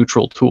is a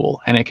neutral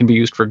tool, and it can be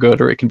used for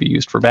good or it can be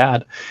used for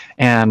bad.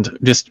 And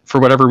just for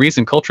whatever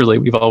reason, culturally,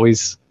 we've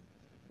always,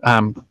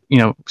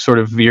 sort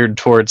of veered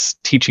towards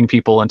teaching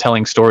people and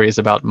telling stories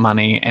about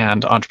money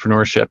and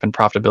entrepreneurship and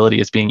profitability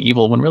as being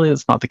evil, when really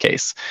that's not the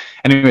case.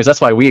 Anyways,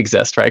 that's why we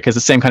exist, right? Because the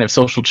same kind of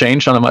social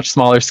change on a much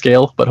smaller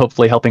scale, but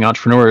hopefully helping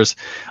entrepreneurs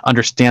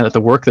understand that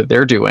the work that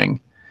they're doing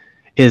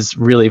is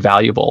really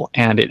valuable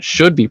and it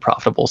should be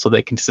profitable so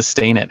they can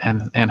sustain it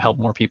and help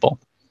more people.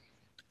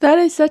 That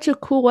is such a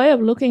cool way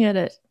of looking at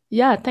it.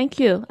 Yeah, thank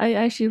you. I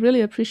actually really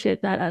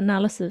appreciate that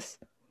analysis.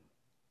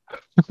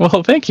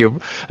 Well, thank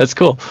you. That's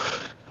cool.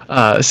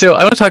 So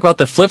I want to talk about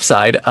the flip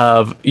side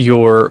of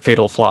your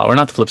fatal flaw, or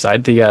not the flip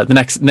side.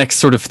 The next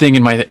sort of thing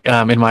in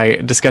my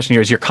discussion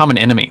here is your common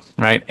enemy,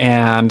 right?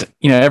 And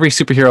every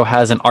superhero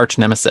has an arch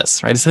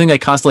nemesis, right? It's something they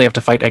constantly have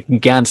to fight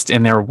against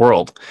in their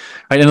world,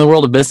 right? In the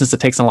world of business, it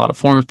takes on a lot of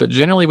forms, but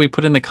generally we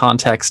put in the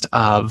context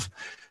of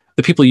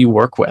the people you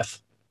work with.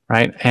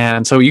 Right.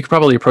 And so you could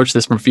probably approach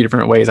this from a few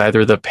different ways,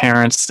 either the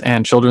parents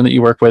and children that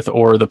you work with,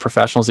 or the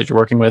professionals that you're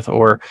working with,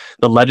 or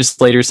the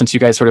legislators, since you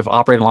guys sort of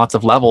operate on lots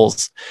of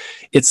levels.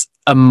 It's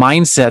a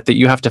mindset that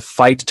you have to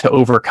fight to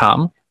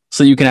overcome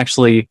so you can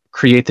actually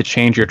create the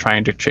change you're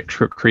trying to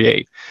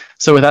create.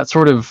 So with that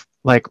sort of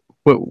like,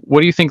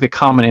 what do you think the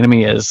common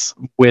enemy is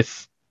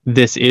with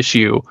this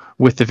issue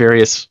with the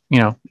various,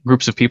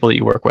 groups of people that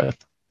you work with?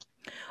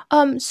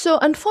 So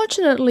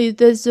unfortunately,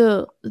 there's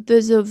a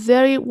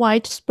very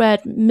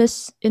widespread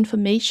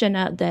misinformation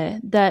out there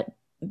that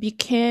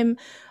became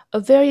a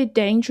very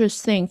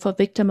dangerous thing for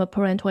victims of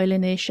parental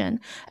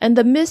alienation. And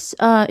the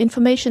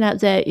misinformation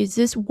out there is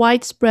this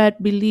widespread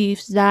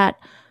belief that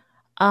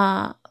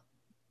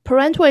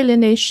parental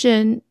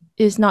alienation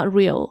is not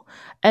real,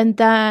 and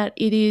that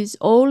it is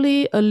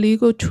only a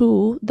legal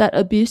tool that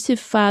abusive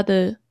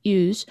father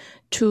use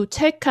to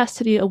take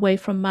custody away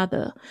from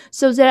mother.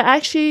 So there are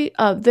actually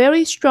a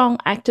very strong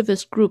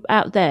activist group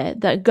out there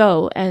that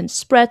go and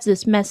spread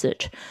this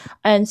message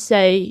and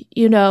say,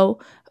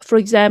 for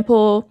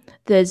example,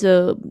 there's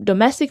a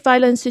domestic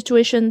violence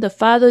situation, the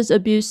father's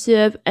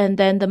abusive, and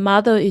then the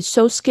mother is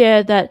so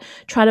scared that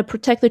trying to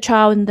protect the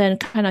child and then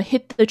kind of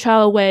hit the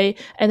child away,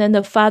 and then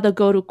the father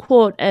go to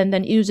court and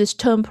then use this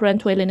term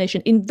parental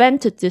alienation,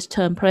 invented this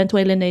term parental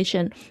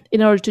alienation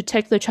in order to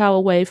take the child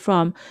away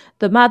from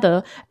the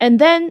mother. And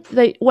then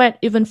they went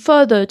even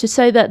further to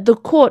say that the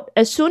court,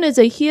 as soon as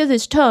they hear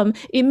this term,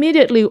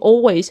 immediately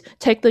always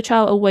take the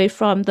child away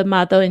from the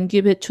mother and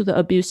give it to the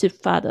abusive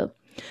father.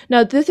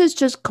 Now, this is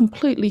just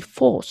completely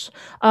false,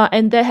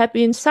 and there have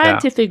been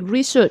scientific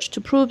research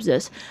to prove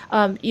this.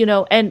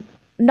 And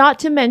not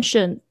to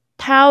mention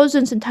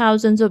thousands and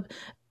thousands of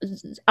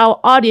our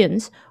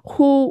audience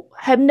who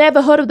have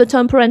never heard of the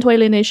term parental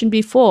alienation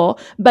before,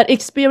 but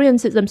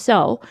experienced it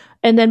themselves.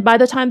 And then by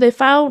the time they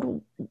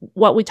found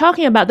what we're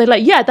talking about, they're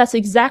like, yeah, that's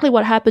exactly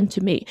what happened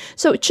to me.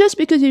 So just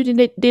because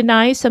you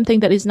deny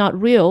something that is not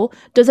real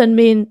doesn't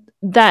mean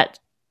that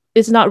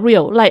it's not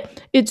real.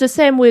 Like, it's the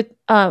same with,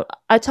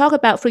 I talk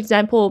about, for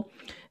example,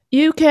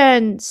 you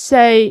can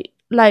say,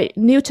 like,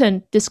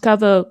 Newton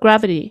discovered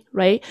gravity,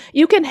 right?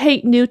 You can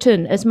hate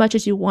Newton as much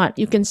as you want.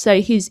 You can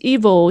say he's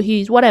evil,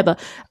 he's whatever.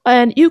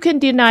 And you can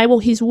deny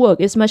his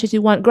work as much as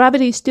you want.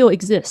 Gravity still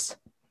exists.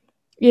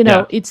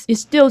 It's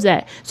still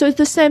there. So it's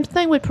the same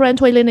thing with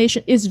parental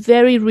alienation. It's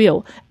very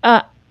real.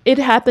 It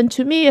happened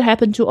to me. It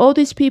happened to all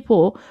these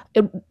people,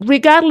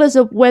 regardless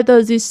of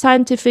whether this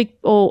scientific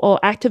or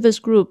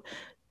activist group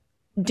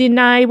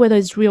deny whether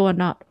it's real or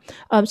not.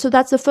 So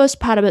that's the first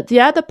part of it. The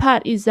other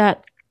part is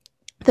that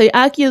they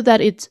argue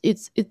that it's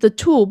the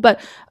tool, but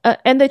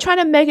and they try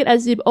to make it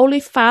as if only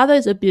father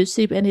is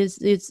abusive and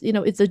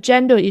it's a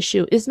gender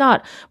issue. It's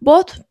not.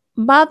 Both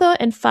mother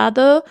and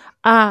father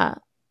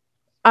are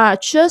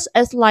just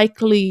as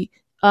likely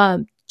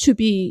to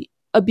be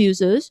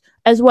abusers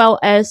as well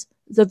as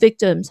the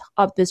victims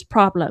of this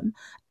problem.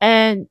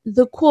 And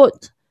the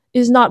court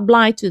is not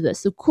blind to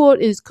this. The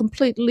court is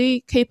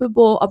completely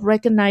capable of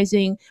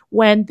recognizing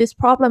when this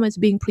problem is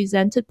being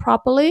presented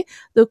properly.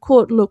 The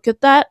court look at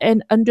that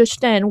and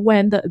understand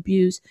when the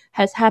abuse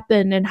has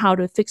happened and how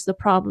to fix the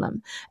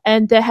problem.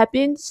 And there have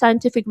been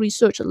scientific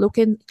research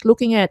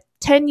looking at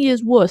 10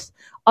 years worth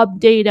of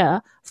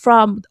data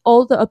from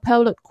all the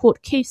appellate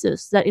court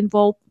cases that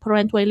involve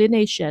parental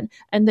alienation,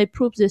 and they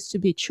prove this to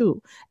be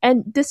true.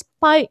 And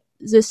despite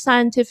the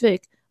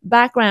scientific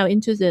background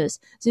into this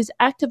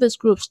activist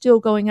groups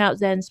still going out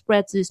there and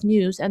spreads this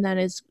news, and then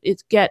it's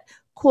get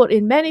caught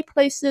in many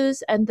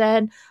places, and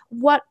then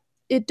what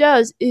it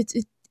does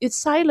is it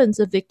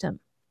silences a victim,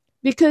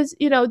 because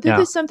this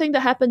is something that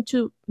happened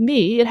to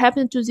me, it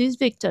happened to these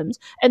victims,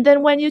 and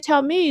then when you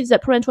tell me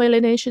that parental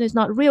alienation is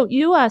not real,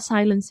 you are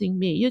silencing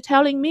me. You're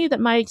telling me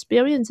that my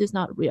experience is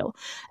not real.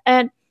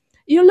 And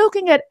you're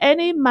looking at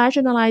any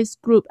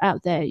marginalized group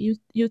out there, you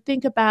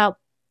think about,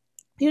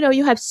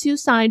 you have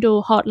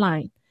suicidal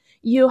hotline,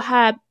 you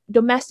have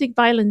domestic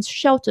violence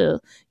shelter,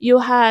 you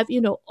have,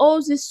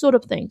 all these sort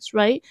of things,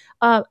 right?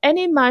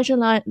 Any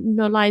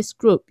marginalized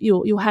group,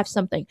 you have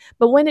something.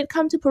 But when it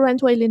comes to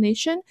parental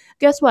alienation,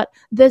 guess what?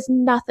 There's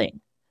nothing.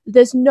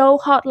 There's no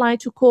hotline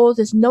to call.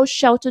 There's no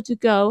shelter to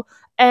go.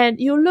 And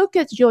you look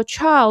at your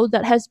child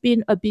that has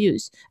been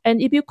abused,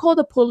 and if you call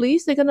the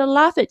police, they're going to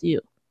laugh at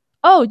you.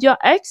 Oh, your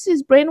ex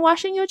is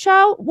brainwashing your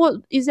child? What,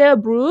 is there a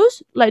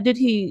bruise? Like, did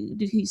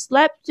he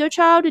slap your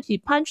child? Did he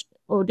punch,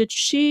 or did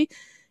she,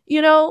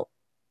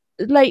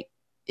 like,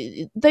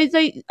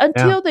 they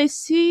until they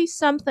see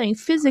something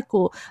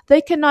physical,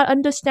 they cannot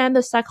understand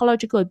the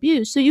psychological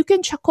abuse. So you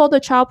can call the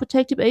child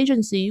protective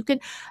agency.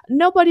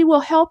 Nobody will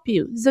help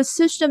you. The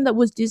system that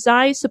was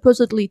designed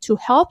supposedly to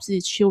help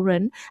these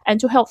children and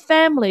to help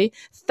family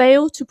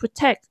failed to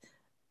protect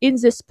in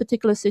this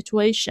particular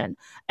situation.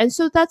 And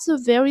so that's a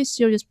very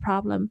serious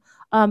problem.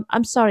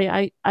 I'm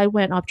sorry, I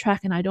went off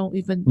track and I don't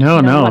even no.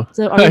 What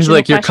the It's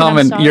like your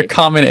question.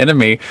 common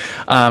enemy,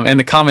 and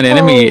the common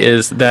enemy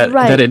is that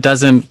right. that it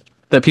doesn't,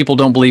 that people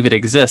don't believe it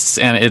exists,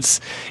 and it's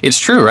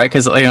true, right?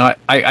 Because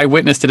I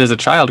witnessed it as a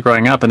child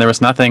growing up, and there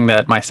was nothing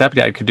that my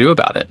stepdad could do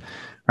about it,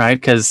 right?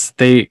 Because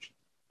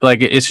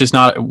it's just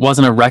not, it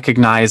wasn't a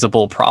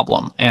recognizable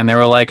problem, and they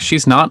were like,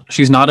 she's not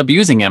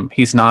abusing him,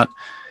 he's not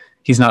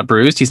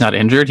bruised, he's not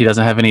injured, he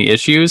doesn't have any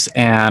issues.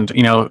 And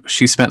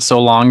she spent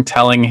so long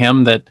telling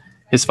him that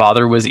his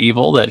father was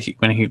evil that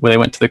when they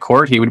went to the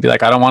court, he would be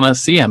like, I don't want to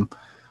see him,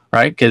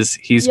 right? Because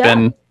he's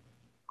been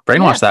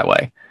brainwashed that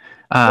way.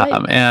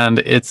 Right. And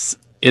it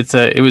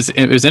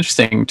was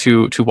interesting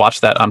to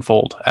watch that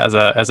unfold as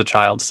a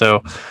child.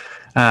 So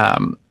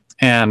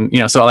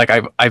so like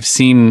I've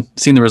seen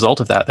the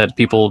result of that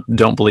people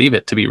don't believe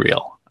it to be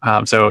real.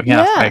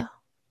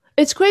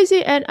 It's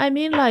crazy. And I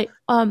mean, like,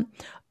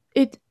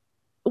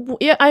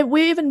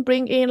 we even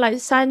bring in, like,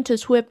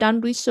 scientists who have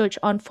done research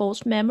on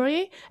false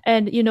memory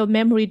and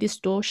memory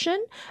distortion,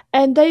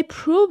 and they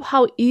prove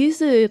how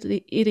easy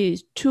it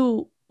is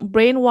to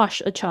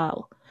brainwash a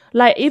child.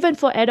 Like even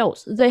for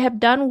adults, they have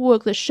done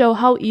work that show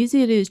how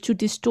easy it is to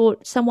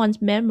distort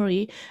someone's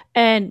memory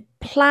and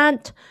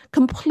plant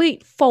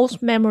complete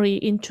false memory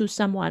into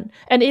someone.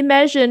 And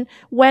imagine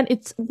when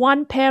it's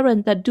one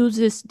parent that does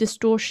this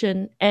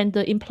distortion and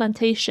the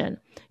implantation.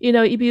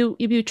 If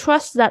you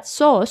trust that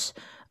source,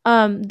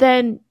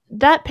 then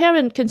that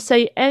parent can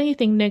say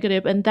anything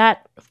negative, and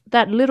that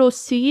little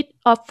seed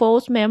of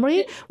false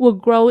memory will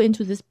grow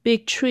into this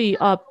big tree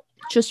of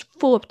just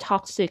full of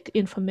toxic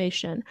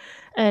information.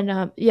 And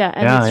and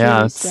it's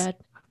really sad.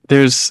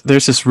 There's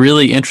this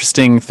really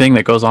interesting thing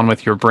that goes on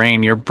with your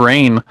brain. Your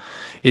brain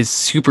is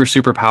super,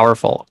 super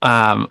powerful,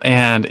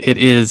 and it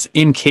is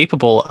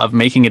incapable of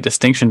making a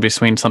distinction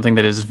between something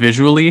that is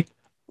visually,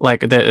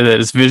 that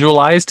is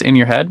visualized in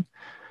your head,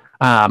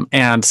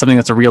 and something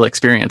that's a real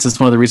experience. It's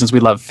one of the reasons we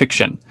love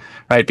fiction,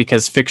 right?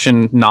 Because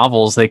fiction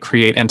novels, they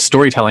create, and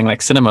storytelling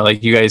like cinema,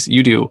 like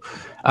you do,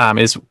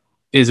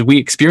 is we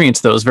experience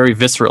those very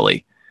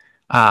viscerally,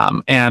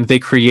 and they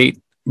create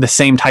the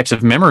same types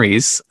of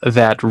memories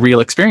that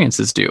real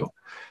experiences do.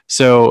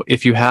 So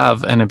if you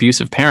have an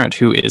abusive parent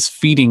who is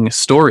feeding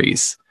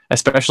stories,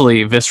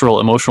 especially visceral,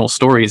 emotional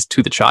stories,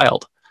 to the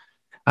child,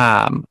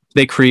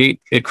 it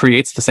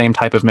creates the same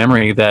type of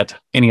memory that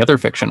any other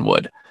fiction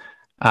would.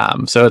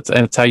 So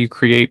it's how you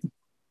create,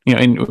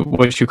 in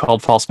what you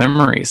called false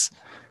memories.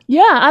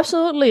 Yeah,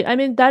 absolutely. I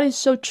mean, that is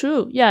so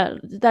true. Yeah,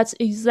 that's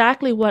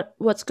exactly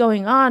what's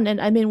going on.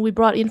 And I mean, we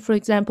brought in, for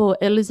example,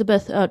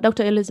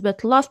 Dr.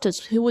 Elizabeth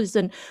Loftus, who is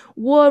a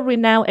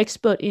world-renowned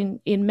expert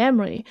in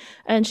memory,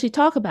 and she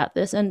talked about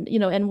this. And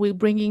and we're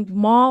bringing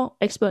more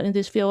experts in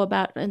this field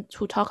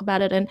to talk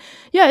about it. And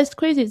yeah, it's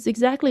crazy. It's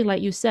exactly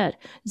like you said.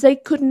 They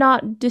could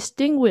not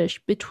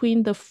distinguish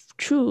between the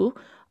true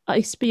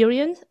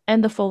experience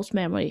and the false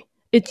memory.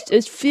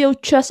 It feels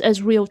just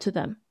as real to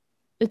them.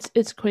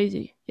 It's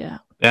crazy. Yeah.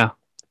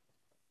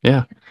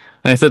 Yeah.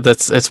 And I said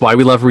that's why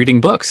we love reading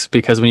books,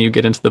 because when you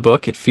get into the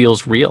book, it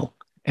feels real,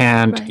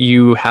 and Right.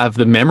 you have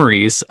the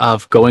memories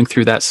of going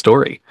through that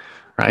story,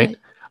 right?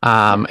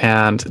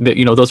 And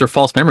those are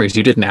false memories.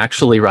 You didn't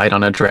actually ride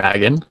on a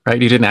dragon,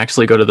 right? You didn't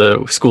actually go to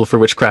the school for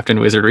witchcraft and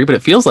wizardry, but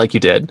it feels like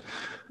you did,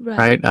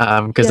 right?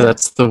 Because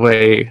that's the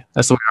way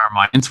our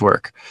minds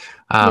work.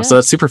 So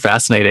that's super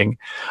fascinating.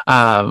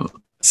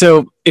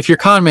 So if your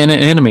con man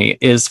enemy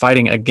is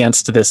fighting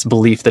against this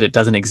belief that it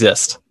doesn't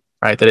exist,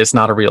 right, that it's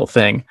not a real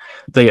thing,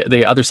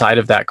 the other side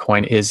of that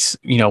coin is,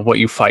 what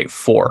you fight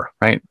for,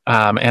 right?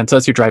 And so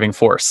that's your driving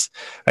force,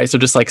 right? So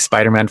just like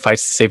Spider-Man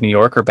fights to save New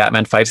York, or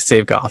Batman fights to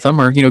save Gotham,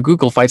 or,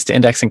 Google fights to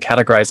index and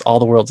categorize all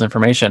the world's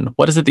information,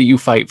 what is it that you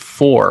fight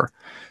for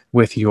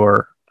with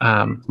your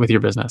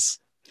business?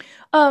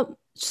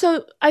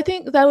 So I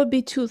think that would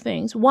be two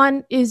things.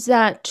 One is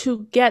that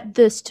to get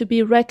this to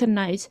be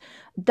recognized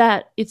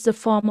that it's a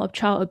form of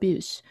child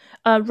abuse.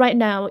 Right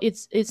now,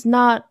 it's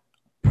not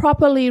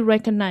properly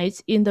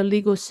recognized in the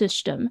legal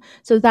system,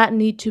 so that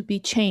need to be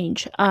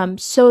changed.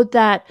 So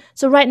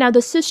right now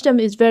the system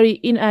is very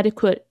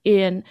inadequate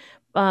in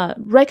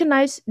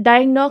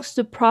diagnose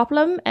the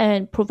problem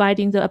and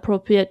providing the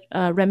appropriate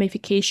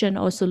ramification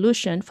or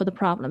solution for the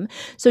problem.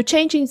 So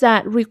changing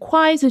that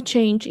requires a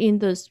change in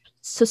the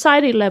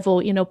society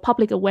level,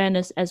 public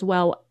awareness, as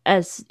well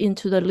as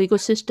into the legal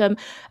system,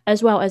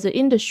 as well as the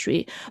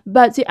industry.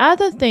 But the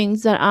other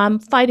things that I'm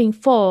fighting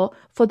for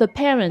the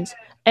parents,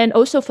 and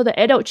also for the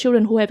adult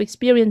children who have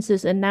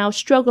experiences and now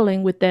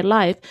struggling with their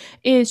life,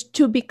 is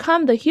to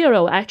become the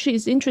hero. Actually,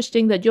 it's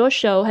interesting that your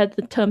show had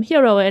the term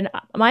hero, and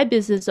my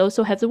business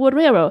also has the word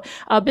hero.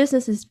 Our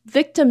business is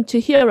victim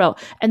to hero,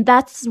 and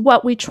that's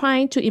what we're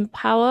trying to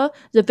empower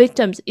the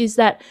victims, is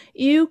that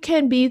you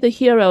can be the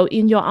hero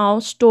in your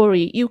own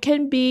story. You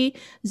can be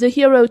the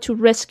hero to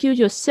rescue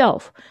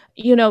yourself.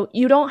 You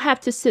don't have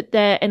to sit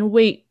there and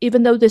wait,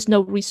 even though there's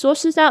no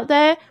resources out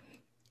there.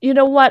 You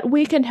know what?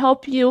 We can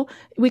help you.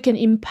 We can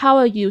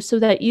empower you so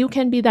that you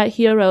can be that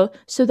hero,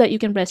 so that you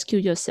can rescue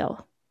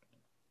yourself.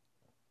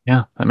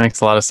 Yeah, that makes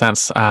a lot of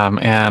sense.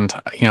 And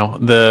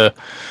the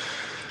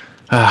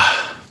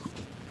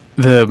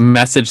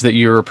message that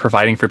you're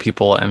providing for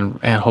people, and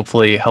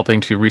hopefully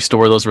helping to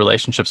restore those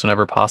relationships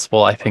whenever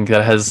possible, I think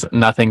that has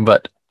nothing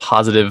but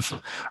positive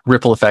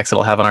ripple effects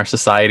it'll have on our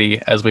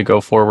society as we go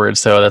forward.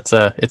 So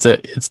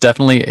it's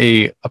definitely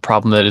a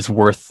problem that is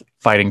worth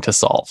fighting to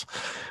solve.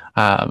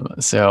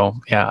 So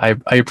yeah,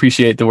 I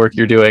appreciate the work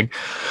you're doing.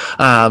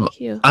 Thank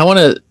you. I want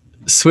to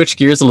switch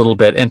gears a little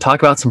bit and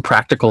talk about some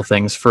practical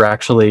things for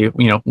actually,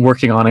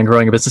 working on and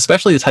growing a business,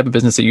 especially the type of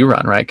business that you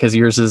run, right? Because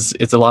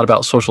it's a lot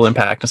about social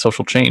impact and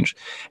social change.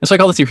 And so I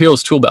call this your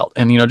hero's tool belt.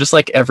 And, just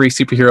like every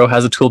superhero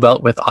has a tool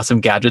belt with awesome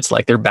gadgets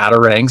like their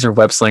batarangs or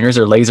web slingers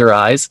or laser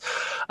eyes.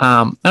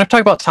 And I've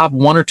talked about top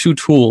 1 or 2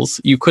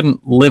 tools you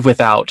couldn't live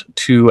without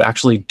to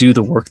actually do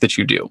the work that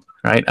you do.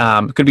 Right.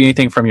 It could be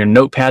anything from your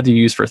notepad that you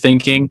use for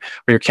thinking,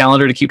 or your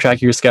calendar to keep track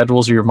of your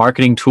schedules, or your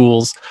marketing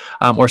tools,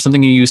 or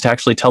something you use to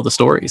actually tell the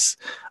stories.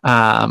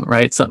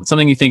 Right.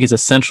 Something you think is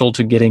essential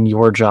to getting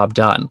your job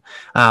done.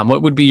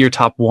 What would be your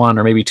top 1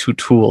 or maybe 2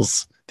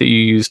 tools that you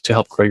use to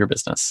help grow your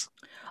business?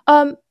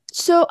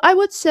 So I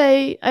would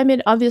say, I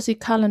mean, obviously,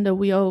 calendar,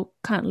 we all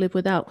can't live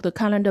without the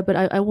calendar, but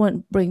I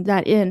won't bring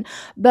that in.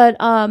 But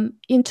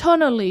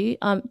internally,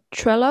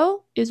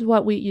 Trello is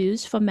what we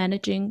use for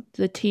managing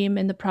the team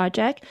and the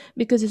project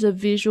because it's a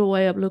visual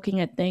way of looking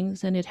at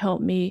things and it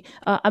helped me.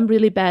 I'm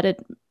really bad at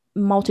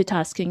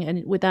multitasking,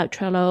 and without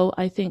Trello,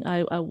 I think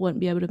I wouldn't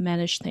be able to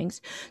manage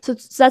things. So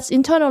that's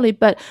internally.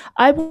 But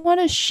I want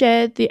to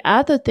share the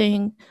other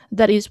thing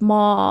that is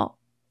more.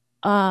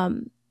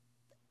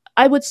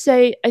 I would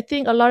say I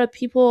think a lot of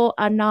people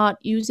are not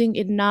using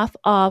enough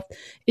of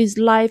is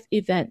live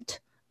event.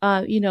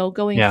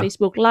 Going Yeah,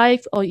 Facebook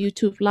Live or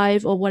YouTube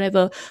Live or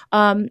whatever.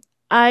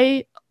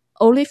 I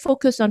only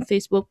focus on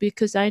Facebook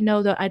because I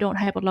know that I don't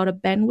have a lot of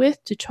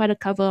bandwidth to try to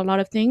cover a lot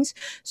of things.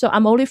 So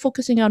I'm only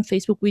focusing on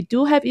Facebook. We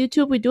do have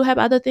YouTube, we do have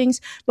other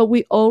things, but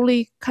we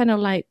only kind of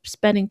like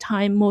spending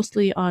time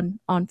mostly on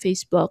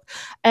Facebook.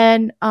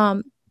 And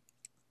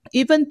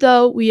even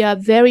though we are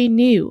very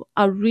new,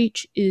 our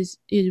reach is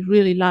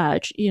really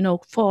large.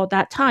 For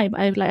that time,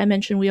 like I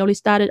mentioned, we only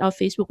started our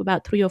Facebook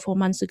about 3 or 4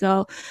 months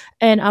ago,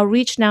 and our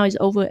reach now is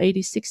over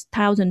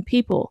 86,000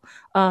 people.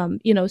 So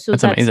that's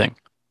that's amazing.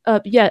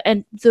 yeah,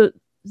 and the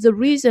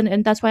reason,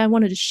 and that's why I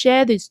wanted to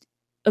share this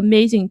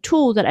amazing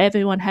tool that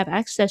everyone have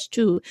access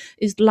to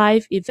is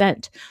live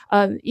event.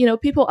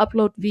 People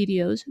upload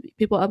videos,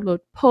 people upload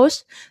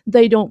posts,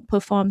 they don't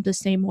perform the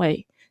same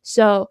way.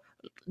 So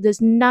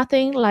there's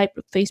nothing like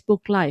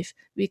Facebook Live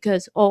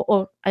because,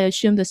 or I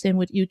assume the same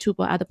with YouTube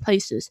or other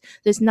places.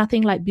 There's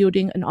nothing like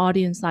building an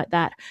audience like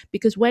that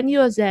because when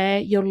you're there,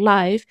 you're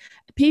live,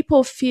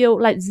 people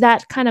feel like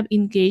that kind of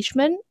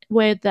engagement,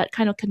 where that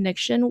kind of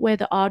connection, where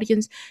the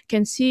audience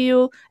can see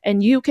you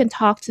and you can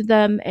talk to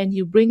them and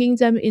you bringing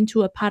them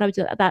into a part of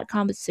that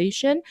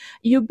conversation.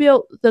 You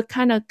build the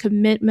kind of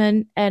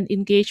commitment and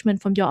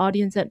engagement from your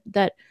audience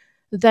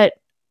that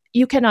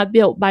you cannot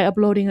build by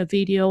uploading a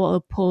video or a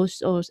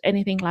post or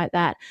anything like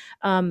that.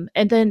 And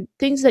then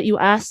things that you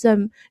ask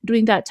them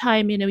during that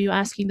time, you're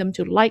asking them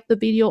to like the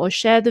video or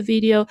share the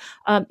video.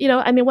 I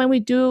mean, when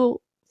we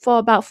do for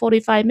about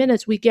 45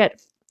 minutes, we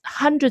get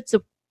hundreds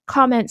of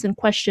comments and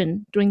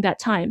questions during that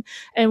time.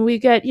 And we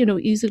get,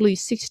 easily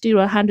 60 or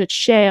 100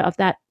 share of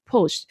that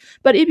post.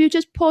 But if you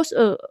just post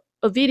a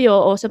video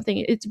or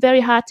something, it's very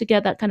hard to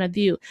get that kind of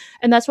view.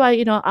 And that's why,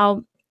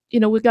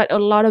 we got a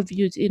lot of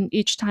views in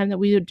each time that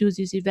we do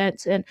these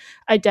events. And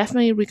I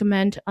definitely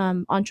recommend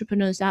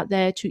entrepreneurs out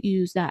there to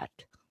use that.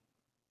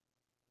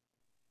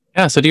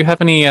 Yeah. So, do you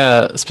have any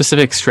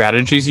specific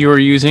strategies you are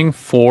using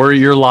for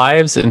your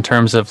lives in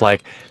terms of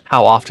like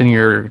how often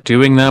you're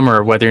doing them,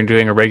 or whether you're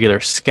doing a regular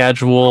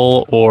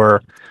schedule,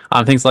 or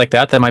things like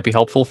that that might be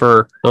helpful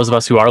for those of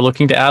us who are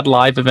looking to add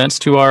live events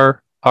to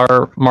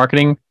our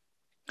marketing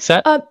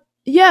set?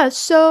 Yeah,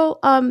 so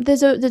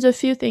there's a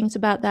few things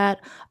about that.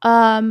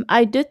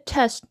 I did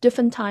test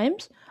different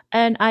times,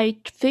 and I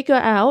figure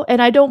out,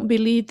 and I don't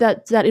believe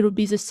that it would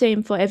be the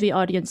same for every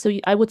audience. So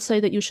I would say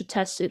that you should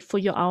test it for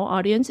your own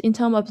audience in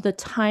terms of the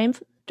time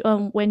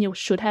when you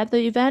should have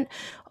the event.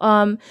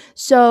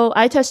 So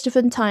I test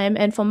different time,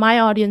 and for my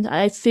audience,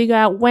 I figure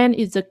out when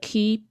is the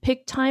key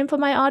peak time for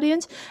my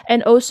audience,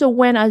 and also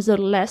when is the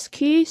less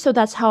key. So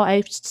that's how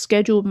I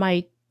schedule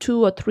my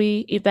 2 or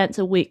 3 events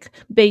a week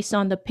based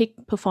on the peak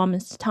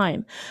performance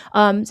time.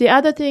 The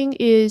other thing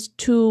is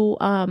to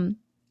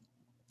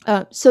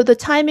so the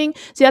timing.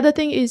 The other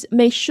thing is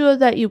make sure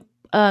that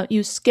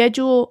you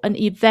schedule an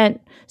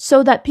event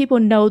so that people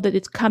know that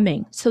it's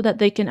coming, so that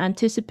they can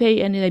anticipate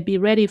and they be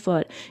ready for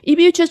it. If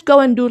you just go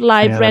and do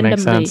live Yeah, that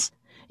makes randomly, sense.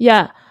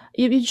 yeah,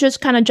 if you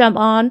just kind of jump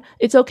on,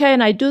 it's okay,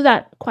 and I do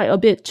that quite a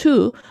bit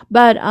too.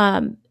 But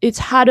it's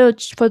harder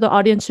for the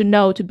audience to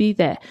know to be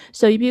there.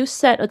 So if you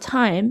set a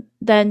time,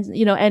 then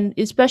and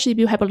especially if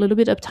you have a little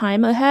bit of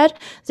time ahead,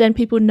 then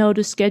people know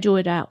to schedule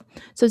it out.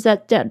 So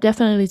that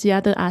definitely is the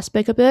other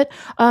aspect of it.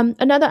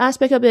 Another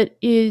aspect of it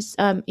is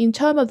in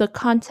terms of the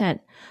content.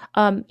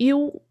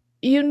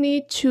 You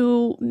need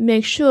to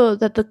make sure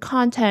that the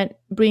content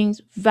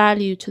brings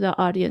value to the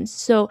audience.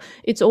 So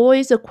it's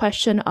always a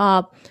question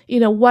of,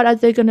 what are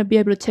they going to be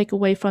able to take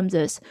away from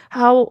this?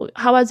 How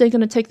are they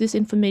going to take this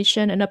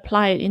information and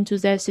apply it into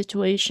their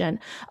situation?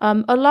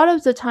 A lot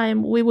of the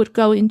time we would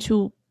go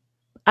into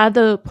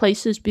other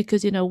places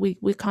because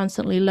we're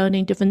constantly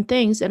learning different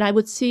things, and I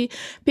would see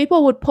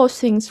people would post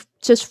things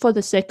just for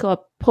the sake of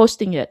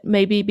posting it,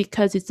 maybe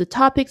because it's the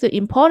topics that are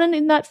important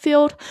in that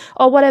field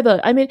or whatever.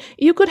 I mean,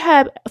 you could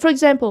have, for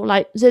example,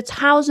 like there's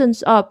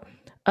thousands of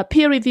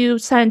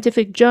peer-reviewed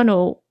scientific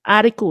journal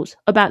articles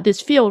about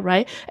this field,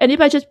 right? And if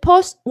I just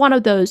post one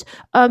of those,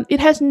 it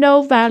has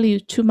no value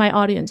to my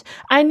audience.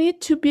 I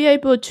need to be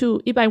able to,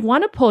 if I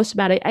want to post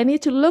about it, I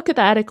need to look at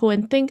the article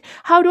and think,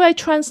 how do I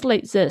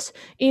translate this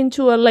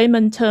into a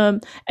layman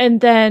term,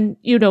 and then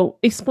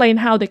explain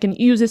how they can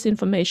use this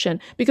information?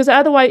 Because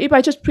otherwise, if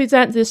I just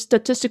present this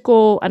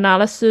statistical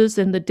analysis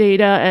and the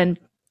data and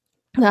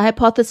the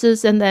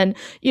hypothesis, and then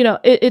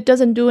it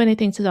doesn't do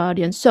anything to the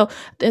audience. So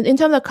in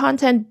terms of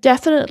content,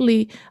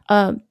 definitely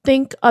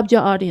think of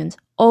your audience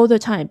all the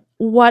time.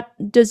 what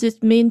does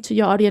it mean to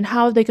your audience?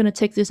 How are they going to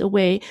take this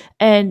away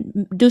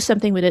and do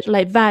something with it?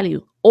 Like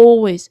value.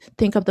 Always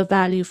think of the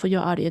value for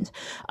your audience.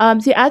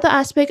 The other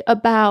aspect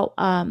about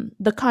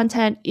the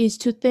content is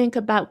to think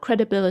about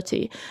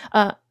credibility.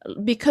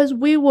 Because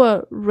we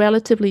were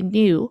relatively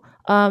new,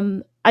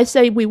 I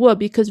say we were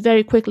because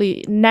very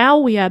quickly now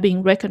we are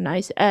being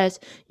recognized as,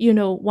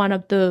 one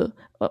of the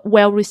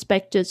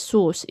well-respected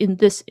source in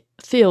this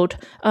field.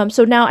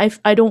 So now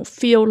I don't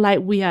feel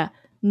like we are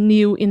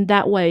new in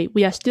that way.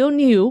 We are still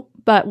new,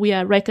 but we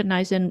are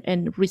recognized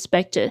and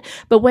respected.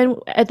 But when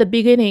at the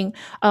beginning,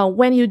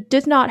 when you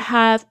did not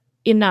have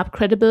enough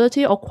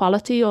credibility or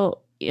quality or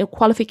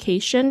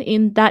qualification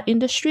in that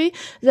industry,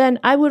 then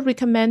I would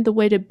recommend the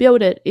way to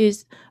build it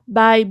is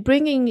by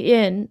bringing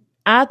in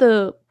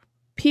other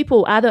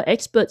people, other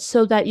experts,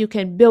 so that you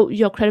can build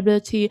your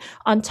credibility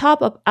on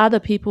top of other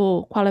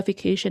people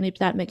qualification, if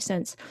that makes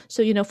sense.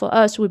 So, for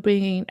us, we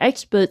bring in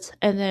experts,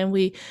 and then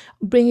we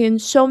bring in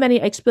so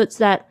many experts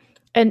that,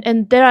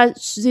 and there are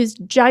these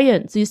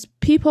giants, these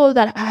people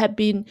that have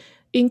been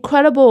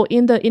incredible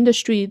in the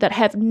industry that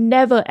have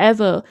never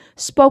ever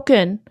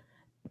spoken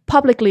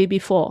publicly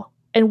before.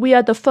 And we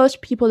are the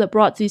first people that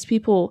brought these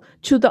people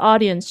to the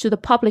audience, to the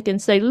public,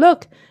 and say,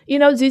 look,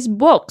 these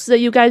books that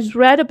you guys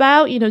read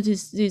about,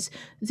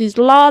 this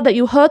law that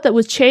you heard that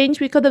was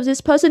changed because of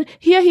this person,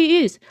 here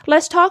he is.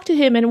 Let's talk to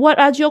him. And what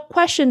are your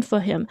questions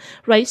for him,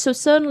 right? So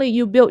certainly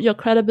you build your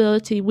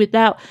credibility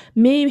without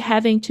me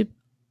having to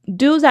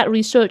do that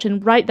research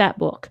and write that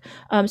book.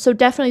 So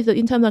definitely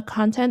in terms of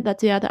content,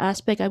 that's the other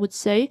aspect I would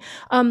say.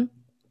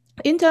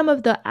 In terms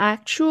of the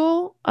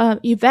actual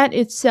event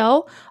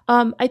itself,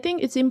 I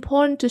think it's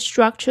important to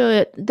structure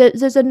it.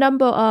 There's a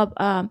number of,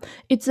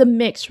 it's a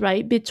mix,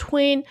 right?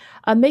 Between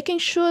making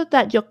sure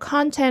that your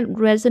content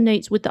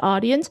resonates with the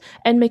audience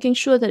and making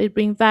sure that it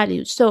brings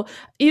value. So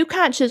you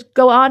can't just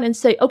go on and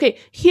say, okay,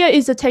 here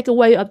is the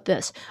takeaway of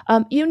this.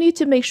 You need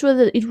to make sure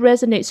that it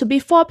resonates. So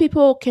before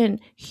people can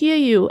hear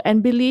you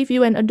and believe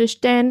you and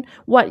understand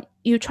what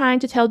you're trying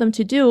to tell them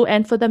to do,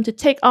 and for them to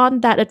take on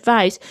that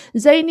advice,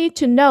 they need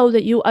to know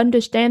that you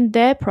understand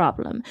their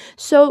problem.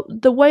 So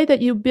the way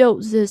that you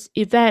build this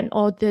event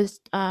or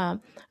this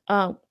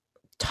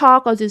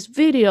talk or this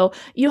video,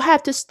 you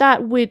have to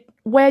start with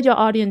where your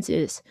audience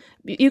is.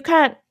 You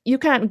can't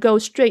go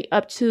straight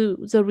up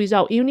to the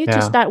result. You need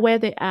to start where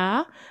they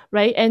are,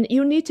 right? And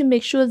you need to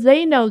make sure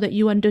they know that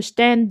you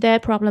understand their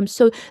problems.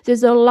 So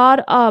there's a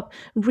lot of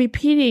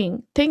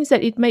repeating things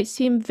that it may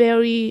seem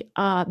very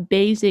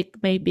basic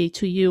maybe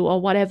to you or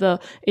whatever.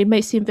 It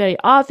may seem very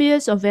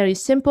obvious or very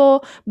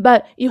simple,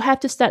 but you have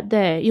to start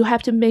there. You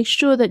have to make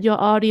sure that your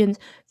audience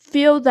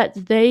feel that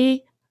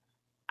they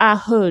are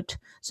heard.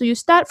 So you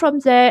start from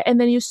there, and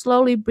then you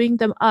slowly bring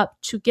them up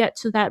to get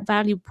to that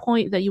value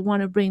point that you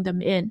want to bring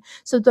them in.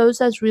 So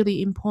those are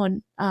really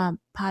important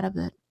part of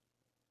it.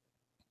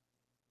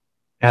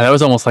 Yeah, that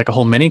was almost like a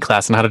whole mini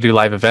class on how to do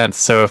live events.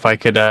 So if I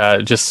could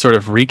just sort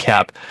of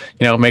recap,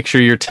 make sure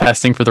you're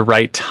testing for the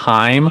right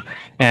time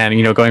and,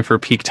 going for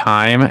peak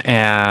time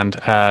and,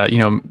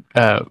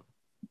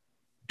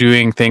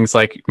 doing things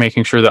like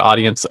making sure the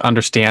audience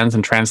understands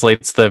and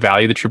translates the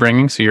value that you're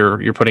bringing. So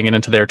you're putting it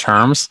into their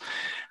terms.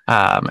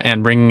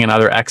 And bringing in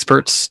other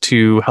experts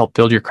to help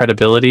build your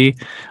credibility.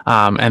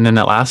 And then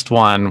that last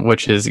one,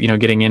 which is,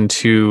 getting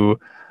into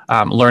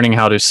learning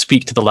how to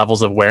speak to the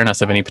levels of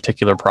awareness of any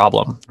particular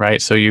problem,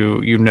 right? So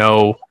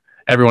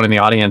everyone in the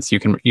audience,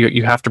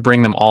 you have to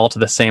bring them all to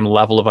the same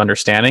level of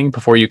understanding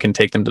before you can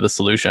take them to the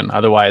solution.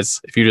 Otherwise,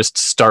 if you just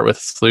start with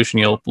the solution,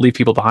 you'll leave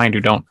people behind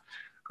who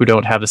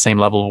don't have the same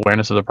level of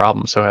awareness of the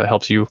problem. So it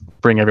helps you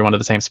bring everyone to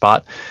the same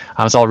spot.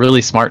 It's all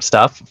really smart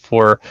stuff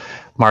for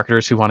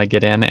marketers who want to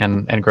get in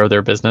and grow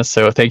their business.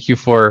 So thank you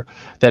for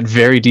that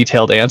very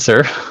detailed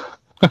answer.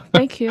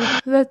 Thank you.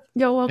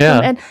 You're welcome. Yeah.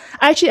 And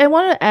actually, I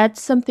want to add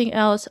something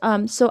else.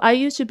 So I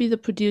used to be the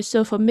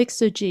producer for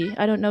Mixergy.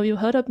 I don't know, you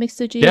heard of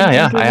Mixergy?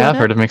 Yeah, I have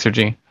heard of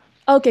Mixergy.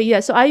 Okay, yeah.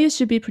 So I used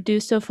to be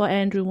producer for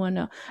Andrew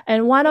Warner.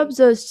 And one of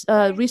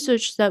the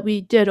research that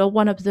we did, or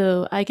one of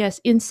the, I guess,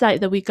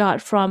 insight that we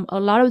got from a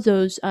lot of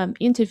those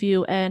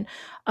interview and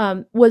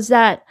was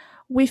that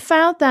we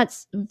found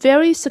that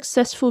very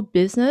successful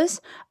business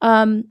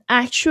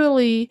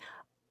actually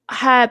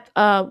have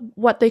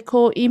what they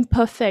call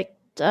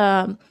imperfect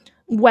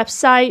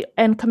website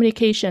and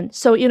communication.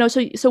 So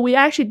so we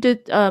actually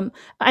did our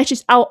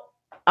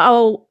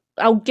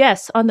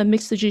guests on the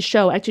Mixergy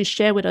show actually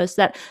shared with us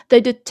that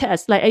they did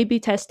tests like A/B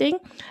testing,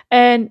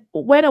 and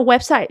when a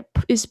website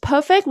is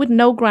perfect with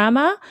no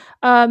grammar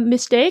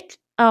mistake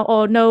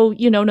or no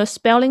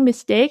spelling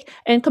mistake,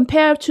 and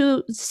compared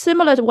to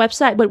similar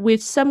website but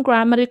with some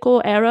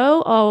grammatical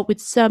error or with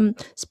some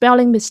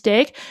spelling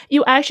mistake,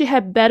 you actually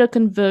have better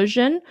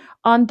conversion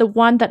on the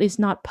one that is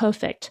not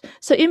perfect.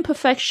 So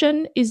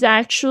imperfection is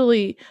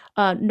actually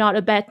not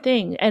a bad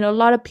thing, and a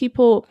lot of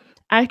people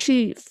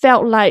actually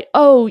felt like,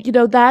 oh,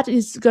 that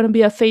is going to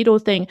be a fatal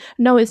thing.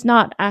 No, it's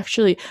not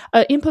actually.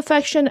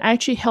 Imperfection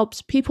actually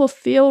helps people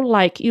feel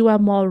like you are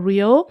more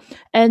real,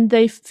 and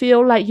they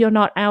feel like you're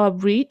not out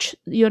of reach.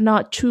 You're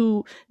not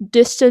too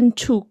distant,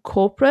 too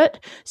corporate.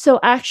 So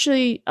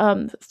actually,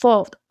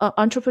 for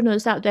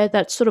entrepreneurs out there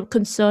that's sort of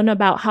concerned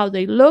about how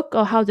they look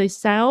or how they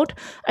sound,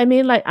 I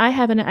mean, like, I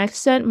have an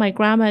accent. My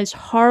grammar is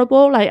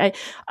horrible. Like,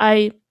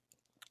 I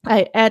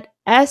add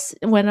s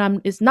when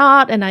it's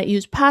not, and I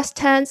use past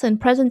tense and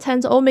present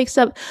tense all mixed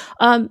up.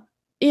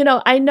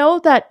 I know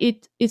that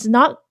it's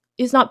not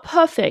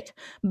perfect,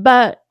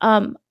 but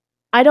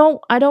I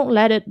don't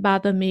let it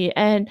bother me.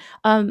 And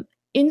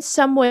in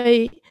some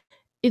way,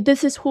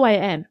 this is who I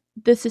am.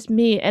 This is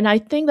me, and I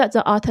think that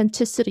the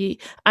authenticity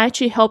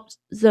actually helps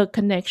the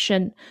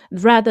connection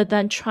rather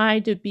than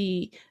trying to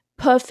be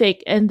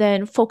perfect and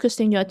then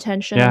focusing your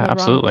attention on Yeah, the wrong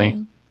absolutely.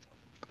 thing.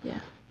 Yeah.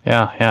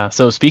 Yeah.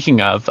 So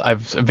speaking of,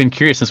 I've been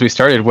curious since we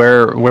started.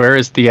 Where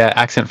is the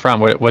accent from?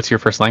 What's your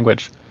first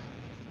language?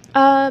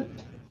 Um,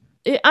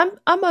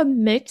 I'm a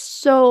mix,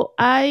 so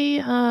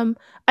I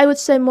would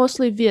say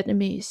mostly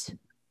Vietnamese.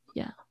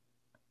 Yeah.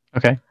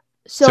 Okay.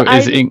 So So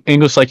is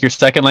English like your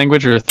second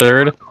language or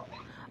third?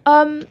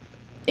 um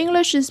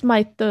English is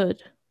my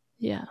third.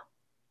 Yeah.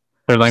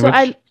 Third So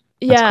language?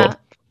 That's cool.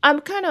 I'm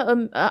kind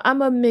of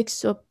I'm a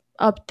mix of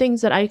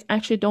things that I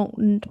actually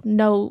don't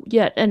know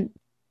yet, and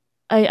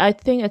I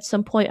think at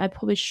some point I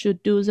probably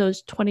should do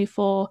those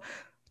 24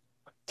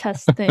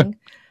 test thing.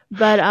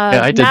 But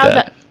Yeah, I did now that.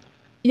 that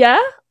yeah,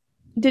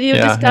 did you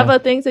Yeah. discover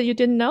things that you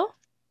didn't know?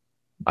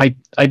 I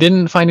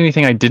didn't find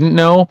anything I didn't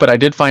know, but I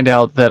did find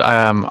out that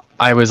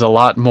I was a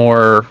lot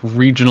more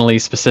regionally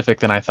specific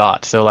than I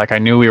thought. So like I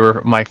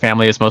knew my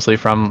family is mostly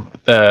from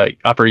the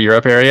Upper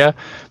Europe area,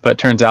 but it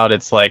turns out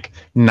it's like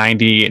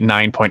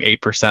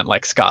 99.8%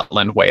 like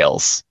Scotland,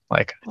 Wales.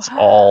 Like it's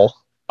Wow.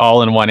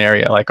 all in one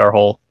area, like our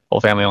whole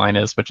family line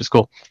is, which is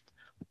cool.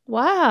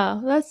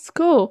 Wow, that's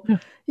cool. Like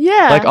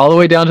Yeah. all the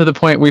way down to the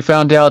point we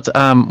found out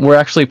we're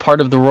actually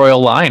part of the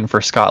royal line for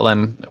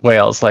Scotland,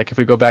 Wales. Like if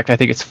we go back, I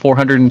think it's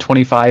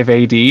 425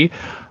 AD,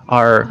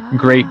 our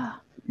Wow.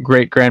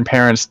 great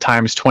grandparents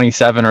times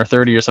 27 or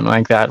 30 or something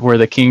like that were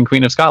the king and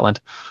queen of Scotland,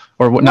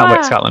 or not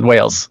Wow. Scotland,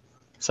 Wales.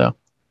 So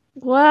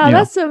Wow, you know,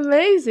 that's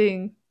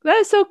amazing.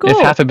 That's so if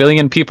half cool. a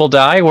billion people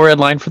die, we're in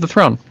line for the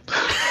throne.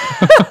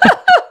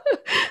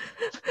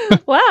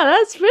 Wow,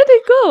 that's pretty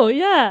cool.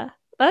 Yeah.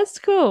 That's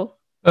cool.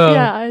 Oh,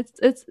 Yeah,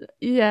 it's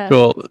yeah.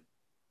 cool.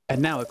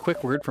 And now a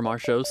quick word from our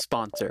show's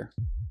sponsor.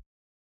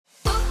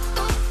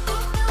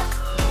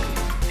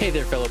 Hey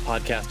there, fellow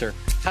podcaster.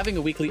 Having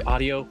a weekly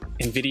audio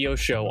and video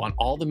show on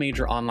all the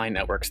major online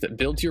networks that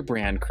builds your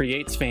brand,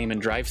 creates fame,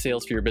 and drives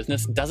sales for your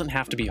business doesn't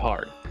have to be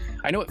hard.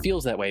 I know it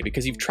feels that way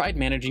because you've tried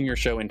managing your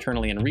show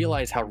internally and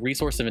realize how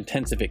resource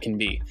intensive it can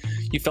be.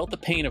 You felt the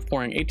pain of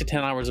pouring 8 to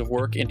 10 hours of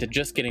work into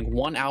just getting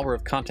 1 hour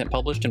of content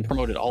published and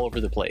promoted all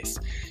over the place.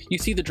 You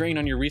see the drain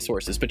on your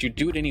resources, but you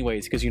do it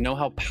anyways because you know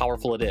how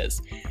powerful it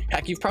is.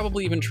 Heck, you've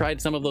probably even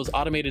tried some of those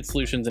automated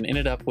solutions and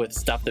ended up with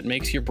stuff that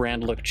makes your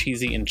brand look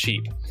cheesy and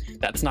cheap.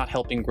 That's not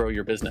helping grow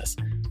your business.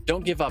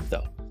 Don't give up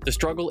though. The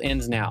struggle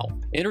ends now.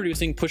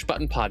 Introducing Push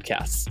Button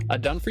Podcasts, a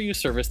done-for-you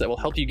service that will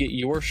help you get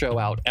your show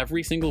out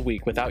every single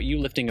week without you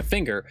lifting a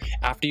finger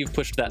after you've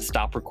pushed that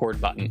stop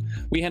record button.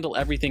 We handle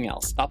everything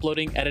else: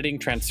 uploading, editing,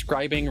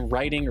 transcribing,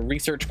 writing,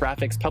 research,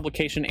 graphics,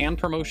 publication, and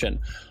promotion,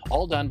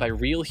 all done by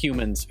real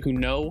humans who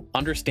know,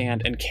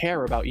 understand, and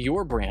care about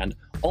your brand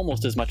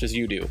almost as much as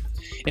you do.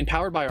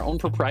 Empowered by our own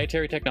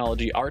proprietary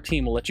technology, our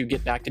team will let you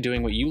get back to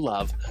doing what you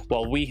love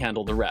while we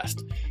handle the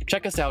rest.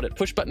 Check us out at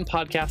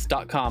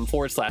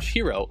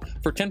pushbuttonpodcast.com/hero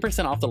for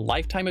 10% off the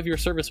lifetime of your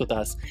service with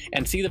us,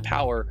 and see the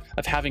power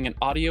of having an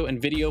audio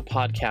and video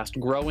podcast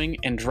growing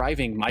and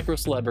driving micro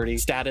celebrity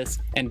status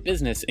and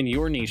business in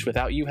your niche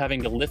without you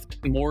having to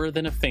lift more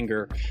than a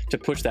finger to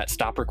push that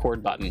stop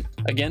record button.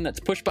 Again,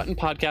 that's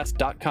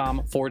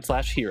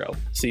pushbuttonpodcast.com/hero.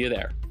 See you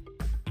there.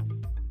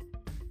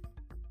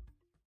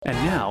 And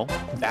now,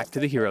 back to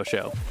the Hero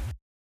Show.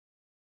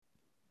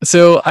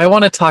 So I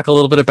want to talk a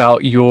little bit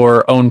about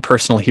your own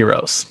personal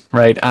heroes,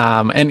 right?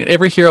 And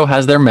every hero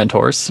has their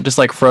mentors, just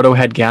like Frodo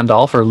had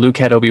Gandalf, or Luke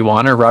had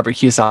Obi-Wan, or Robert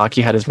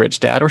Kiyosaki had his rich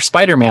dad, or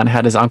Spider-Man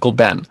had his Uncle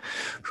Ben.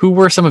 Who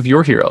were some of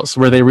your heroes?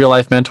 Were they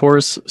real-life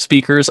mentors,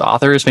 speakers,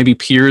 authors, maybe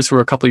peers who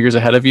were a couple of years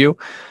ahead of you?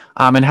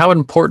 And how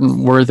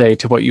important were they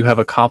to what you have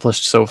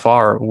accomplished so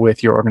far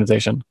with your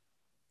organization?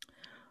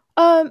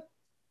 I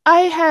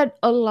had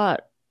a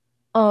lot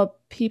of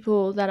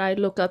people that I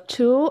look up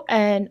to,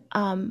 and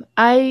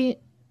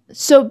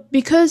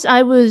because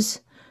I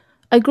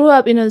grew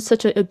up in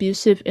such an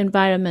abusive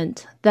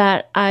environment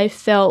that I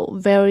felt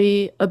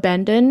very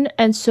abandoned,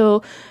 and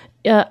so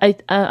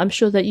I'm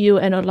sure that you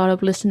and a lot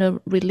of listeners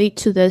relate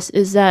to this.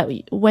 Is that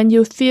when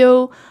you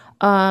feel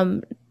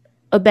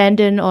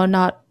abandoned or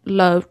not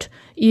loved,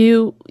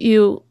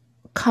 you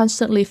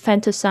constantly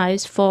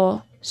fantasize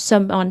for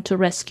someone to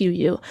rescue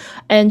you.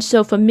 And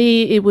so for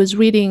me, it was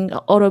reading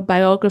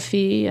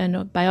autobiography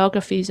and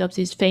biographies of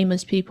these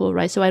famous people,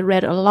 right? So I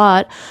read a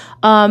lot.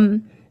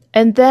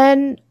 And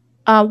then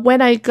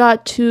when I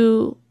got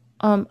to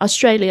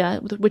Australia,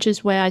 which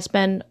is where I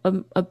spent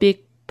a big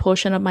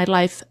portion of my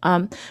life,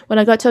 when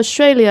I got to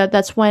Australia,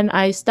 that's when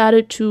I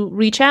started to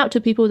reach out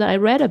to people that I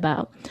read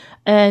about.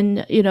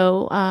 And,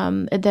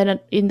 and then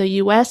in the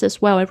US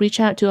as well, I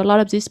reached out to a lot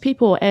of these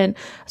people. And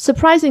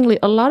surprisingly,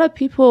 a lot of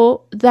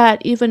people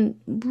that even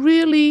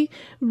really,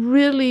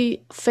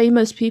 really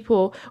famous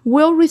people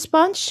will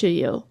respond to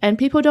you. And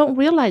people don't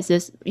realize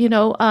this.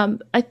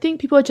 I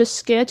think people are just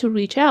scared to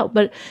reach out.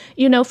 But,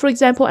 for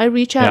example, I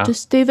reached out to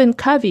Stephen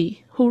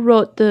Covey, who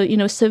wrote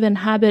the, 7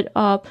 Habits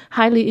of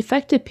Highly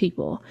Effective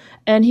People.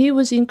 And he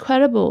was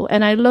incredible.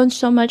 And I learned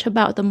so much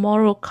about the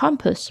moral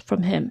compass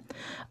from him.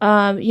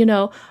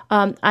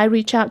 I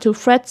reached out to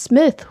Fred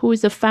Smith, who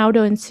is the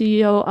founder and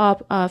CEO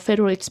of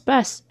Federal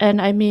Express.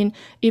 And I mean,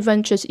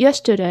 even just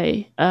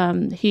yesterday,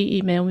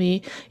 he emailed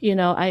me,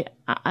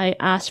 I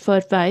asked for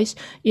advice.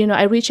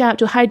 I reached out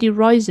to Heidi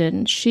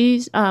Roizen.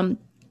 She's,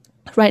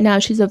 right now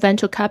she's a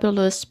venture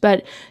capitalist,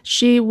 but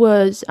she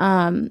was,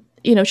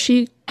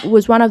 she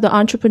was one of the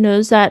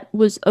entrepreneurs that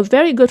was a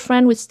very good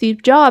friend with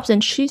Steve Jobs,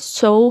 and she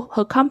sold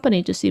her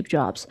company to Steve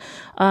Jobs.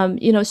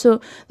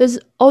 So there's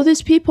all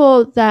these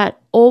people that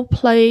all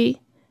play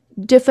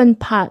different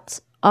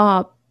parts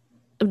of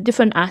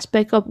different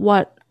aspects of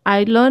what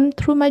I learned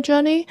through my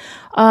journey.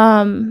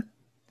 And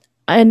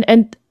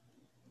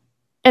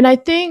I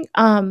think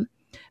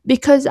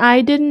because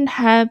I didn't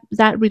have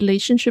that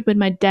relationship with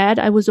my dad,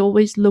 I was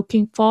always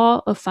looking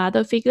for a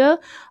father figure.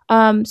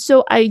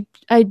 So I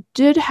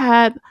did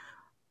have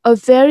a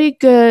very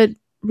good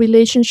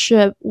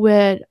relationship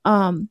with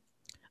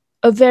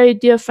a very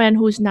dear friend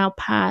who's now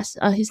passed.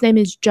 His name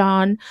is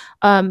John.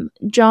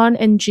 John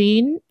and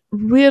Jean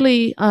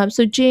really.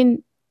 So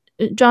Jean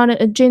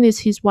is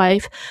his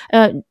wife.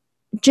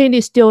 Jean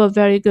is still a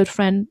very good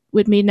friend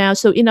with me now.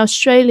 So in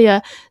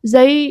Australia,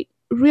 they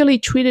really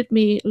treated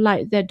me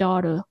like their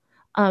daughter.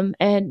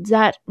 And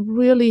that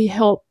really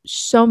helped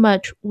so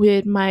much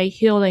with my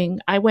healing.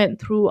 I went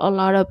through a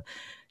lot of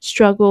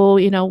struggle,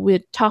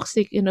 with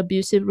toxic and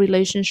abusive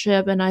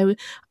relationship. And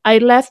I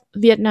left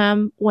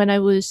Vietnam when I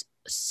was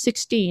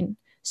 16.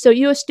 So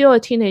you were still a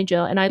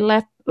teenager, and I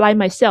left by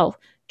myself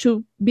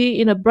to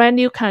be in a brand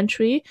new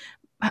country.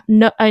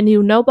 I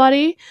knew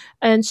nobody.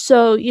 And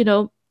so,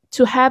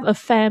 to have a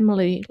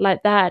family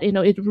like that,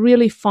 it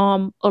really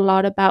formed a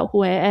lot about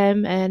who I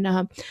am.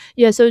 And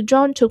so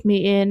John took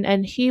me in,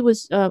 and he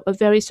was a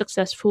very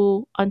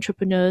successful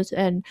entrepreneur.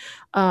 And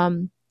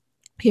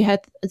he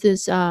had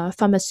this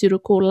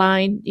pharmaceutical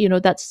line,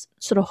 that's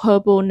sort of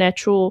herbal,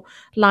 natural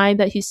line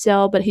that he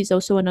sells, but he's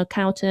also an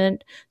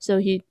accountant. So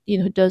he,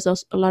 does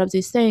a lot of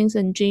these things.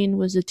 And Jean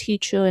was a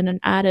teacher and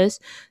an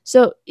artist.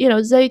 So,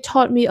 they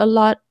taught me a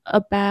lot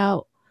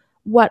about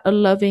what a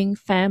loving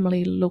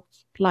family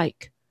looks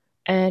like.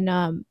 And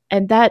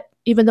that,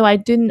 even though I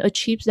didn't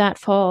achieve that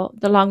for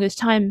the longest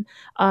time,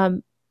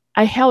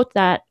 I held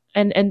that.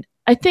 And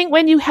I think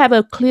when you have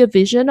a clear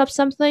vision of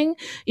something,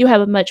 you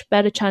have a much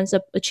better chance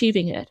of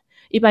achieving it.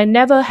 If I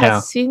never had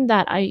seen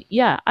that,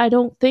 I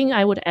don't think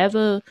I would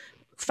ever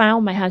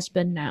found my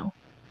husband now.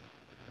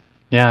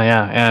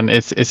 Yeah. And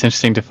it's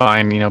interesting to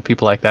find,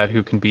 people like that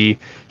who can be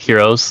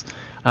heroes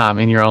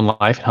in your own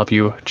life and help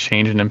you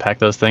change and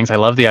impact those things. I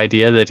love the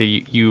idea that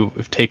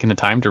you've taken the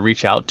time to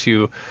reach out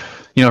to,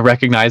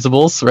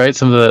 recognizables, right?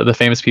 Some of the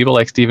famous people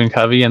like Stephen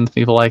Covey and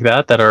people like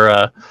that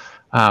are,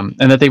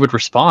 and that they would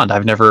respond.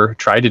 I've never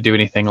tried to do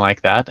anything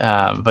like that,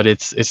 but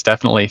it's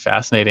definitely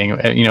fascinating.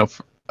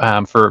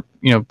 For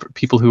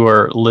people who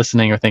are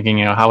listening or thinking,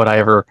 how would I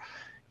ever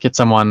get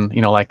someone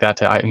like that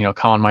to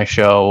come on my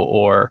show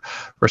or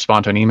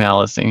respond to an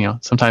email? Is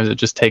sometimes it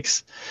just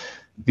takes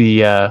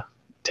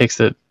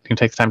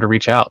takes time to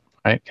reach out,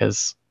 right?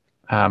 Because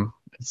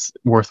it's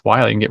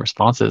worthwhile. You can get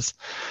responses.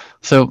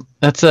 So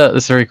that's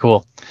very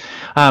cool.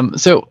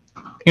 So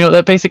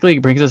that basically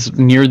brings us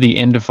near the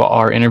end of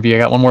our interview. I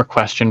got one more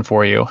question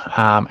for you,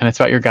 and it's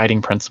about your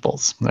guiding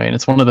principles, right? And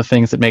it's one of the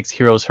things that makes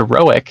heroes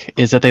heroic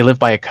is that they live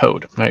by a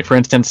code, right? For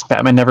instance,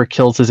 Batman never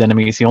kills his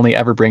enemies. He only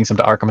ever brings them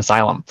to Arkham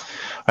Asylum,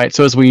 right?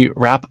 So as we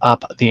wrap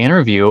up the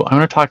interview, I'm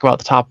going to talk about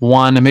the top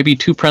 1 and maybe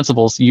 2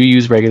 principles you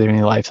use regularly in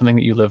your life, something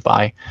that you live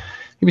by,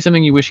 maybe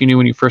something you wish you knew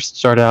when you first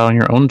started out on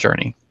your own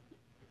journey.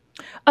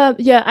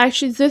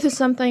 Actually, this is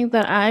something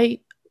that I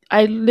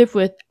live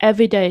with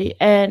every day,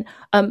 and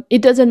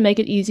it doesn't make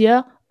it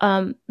easier.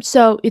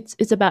 So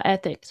it's about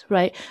ethics,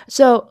 right?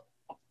 So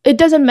it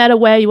doesn't matter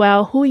where you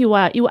are, who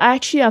you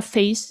actually are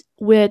faced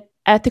with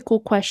ethical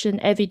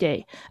question every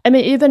day. I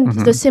mean, even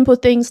the simple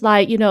things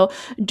like,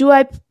 do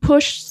I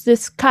push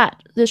this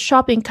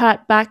shopping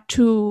cart back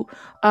to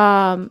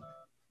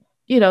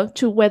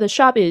to where the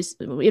shop is?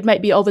 It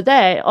might be over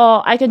there,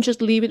 or I can just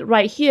leave it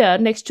right here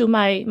next to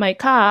my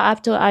car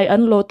after I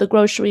unload the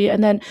grocery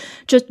and then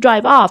just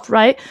drive off,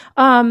 right?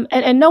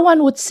 And no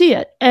one would see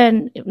it,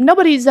 and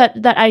nobody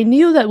that I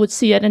knew that would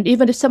see it. And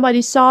even if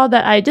somebody saw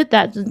that I did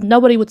that,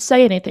 nobody would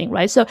say anything,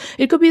 right? So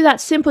it could be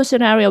that simple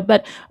scenario.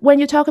 But when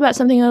you talk about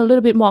something a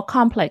little bit more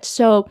complex,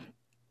 so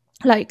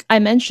like I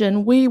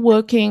mentioned, we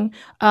working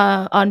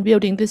on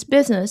building this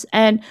business,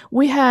 and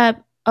we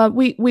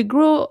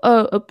grew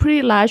a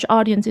pretty large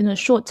audience in a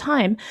short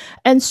time,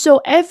 and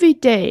so every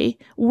day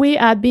we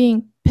are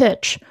being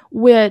pitched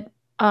with.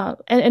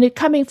 And it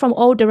coming from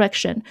all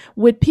direction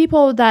with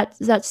people that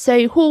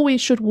say who we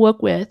should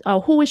work with or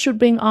who we should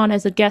bring on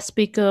as a guest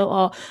speaker,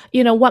 or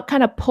what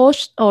kind of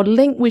post or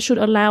link we should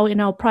allow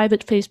in our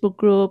private Facebook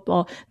group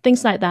or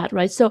things like that,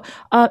 right? So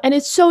and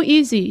it's so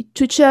easy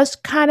to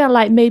just kind of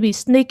like maybe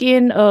sneak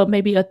in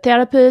maybe a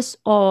therapist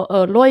or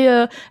a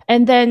lawyer,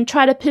 and then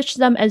try to pitch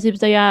them as if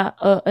they are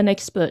an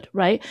expert,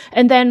 right?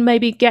 And then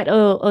maybe get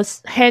a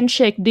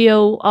handshake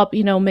deal of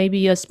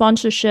maybe a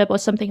sponsorship or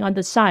something on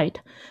the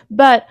side.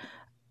 But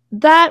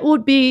that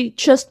would be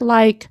just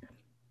like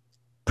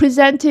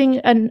presenting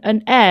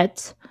an ad.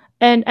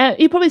 And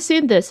you've probably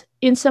seen this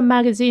in some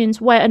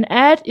magazines where an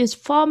ad is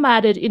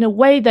formatted in a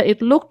way that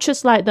it looks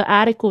just like the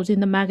articles in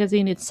the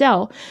magazine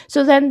itself.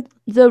 So then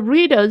the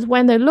readers,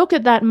 when they look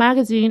at that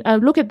magazine,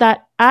 look at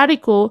that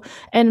article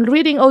and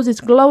reading all these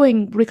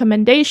glowing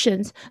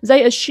recommendations,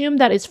 they assume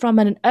that it's from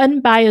an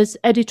unbiased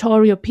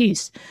editorial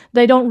piece.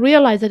 They don't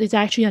realize that it's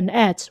actually an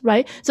ad,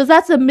 right? So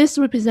that's a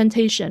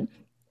misrepresentation.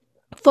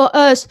 For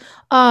us,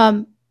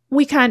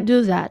 we can't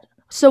do that.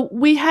 So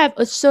we have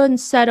a certain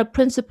set of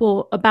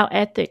principles about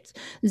ethics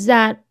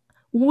that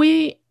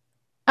we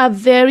are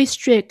very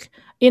strict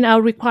in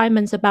our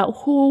requirements about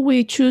who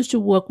we choose to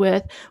work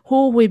with,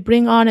 who we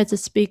bring on as the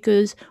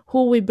speakers,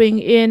 who we bring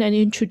in and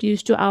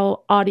introduce to our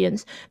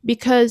audience.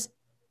 Because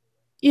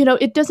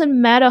it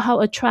doesn't matter how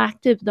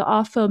attractive the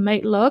offer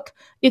may look,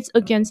 it's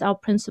against our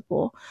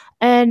principle.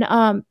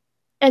 And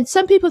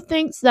some people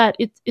think that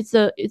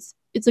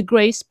it's a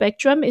gray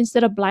spectrum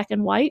instead of black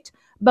and white.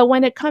 But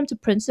when it comes to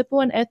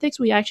principle and ethics,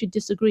 we actually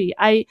disagree.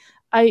 I'm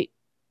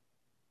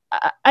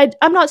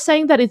not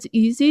saying that it's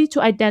easy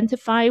to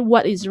identify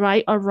what is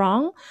right or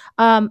wrong.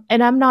 And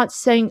I'm not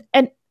saying,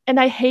 and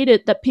I hate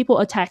it that people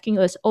attacking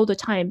us all the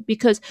time,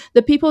 because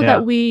the people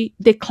that we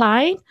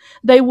decline,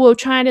 they will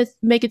try to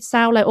make it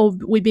sound like, oh,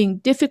 we're being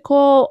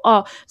difficult,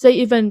 or they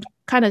even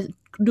kind of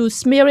do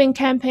smearing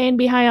campaign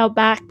behind our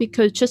back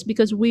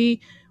because we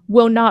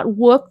will not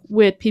work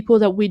with people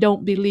that we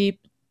don't believe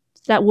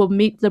that will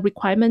meet the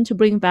requirement to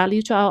bring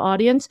value to our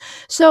audience.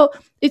 So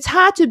it's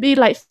hard to be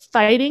like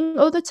fighting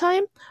all the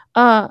time,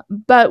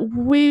 but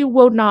we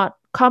will not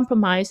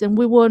compromise, and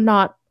we will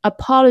not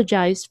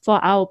apologize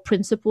for our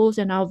principles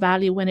and our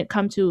value when it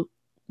comes to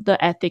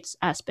the ethics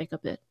aspect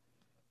of it.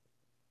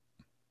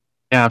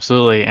 Yeah,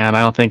 absolutely. And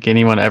I don't think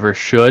anyone ever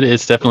should.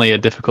 It's definitely a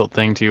difficult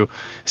thing to,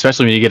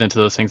 especially when you get into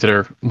those things that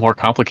are more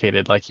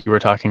complicated, like you were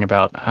talking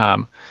about.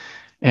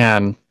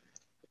 And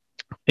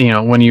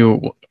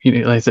when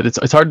like I said,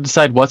 it's hard to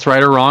decide what's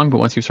right or wrong, but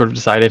once you've sort of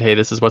decided, hey,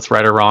 this is what's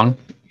right or wrong,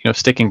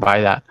 sticking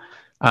by that,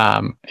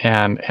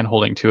 and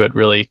holding to it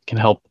really can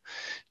help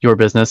your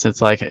business.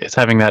 It's like, it's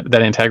having that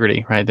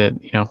integrity, right? That,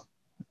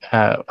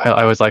 I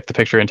always like the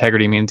picture.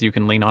 Integrity means you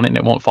can lean on it and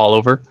it won't fall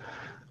over,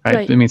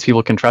 right? It means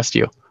people can trust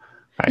you,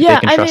 right?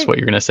 Yeah, they can trust what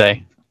you're going to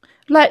say.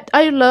 Like,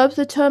 I love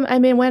the term. I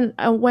mean, when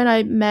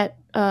I met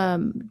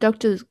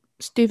Dr.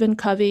 Stephen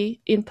Covey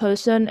in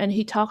person, and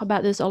he talked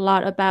about this a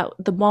lot, about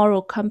the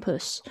moral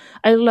compass.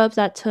 I love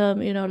that term.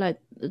 Like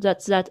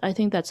that. I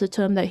think that's a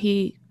term that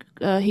he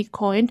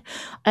coined,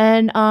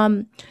 and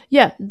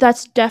yeah,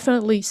 that's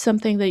definitely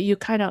something that you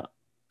kind of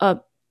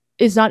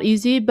it's not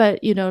easy, but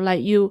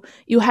like you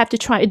have to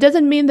try. It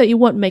doesn't mean that you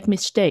won't make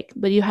mistake,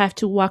 but you have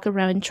to walk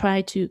around and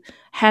try to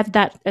have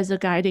that as a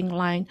guiding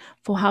line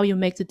for how you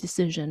make the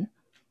decision.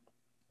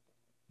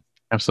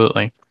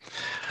 Absolutely.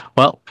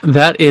 Well,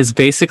 that is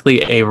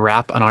basically a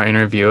wrap on our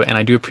interview, and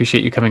I do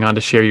appreciate you coming on to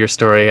share your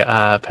story,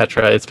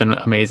 Petra. It's been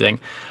amazing.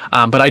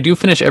 But I do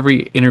finish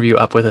every interview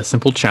up with a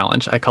simple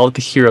challenge. I call it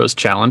the Heroes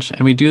Challenge,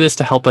 and we do this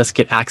to help us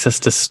get access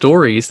to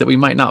stories that we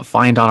might not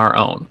find on our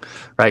own,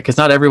 right? Because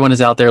not everyone is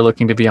out there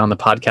looking to be on the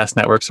podcast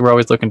network, so we're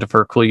always looking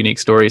for cool, unique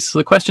stories. So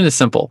the question is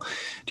simple.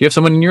 Do you have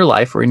someone in your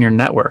life or in your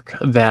network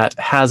that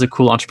has a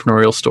cool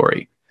entrepreneurial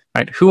story,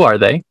 right? Who are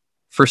they?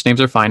 First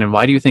names are fine. And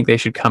why do you think they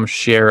should come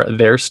share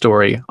their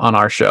story on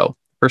our show?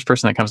 First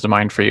person that comes to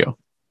mind for you.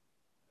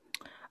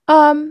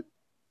 An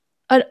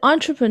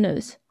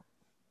entrepreneurs.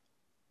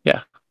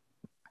 Yeah.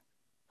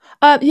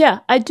 Yeah,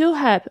 I do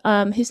have.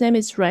 His name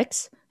is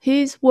Rex.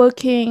 He's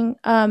working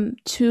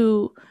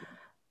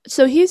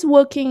he's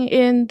working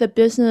in the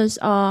business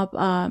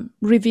of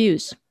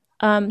reviews.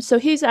 So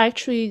he's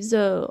actually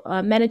the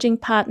managing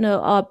partner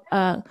of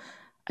I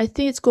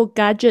think it's called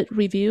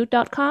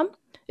gadgetreview.com.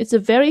 It's a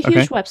very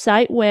huge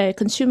website where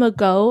consumer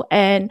go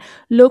and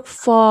look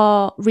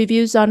for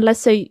reviews on, let's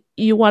say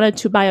you wanted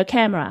to buy a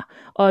camera,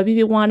 or if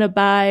you want to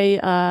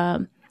buy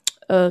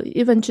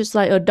even just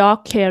like a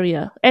dog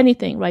carrier,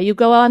 anything, right? You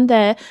go on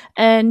there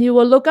and you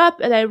will look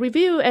up at a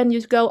review and you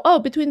go, oh,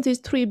 between these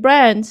three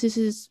brands, this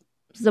is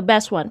the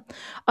best one.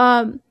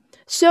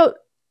 So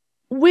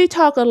we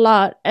talk a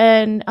lot,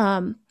 and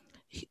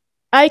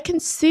I can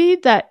see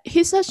that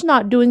he's just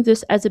not doing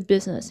this as a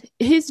business.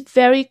 He's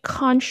very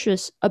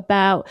conscious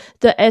about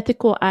the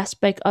ethical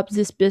aspect of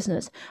this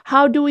business.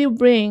 How do we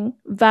bring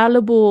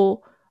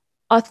valuable,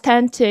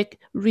 authentic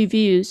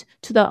reviews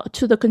to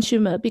the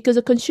consumer, because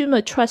the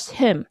consumer trusts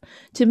him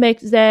to make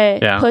their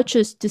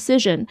purchase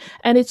decision,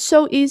 and it's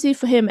so easy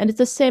for him. And it's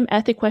the same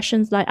ethic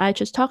questions like I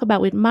just talked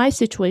about with my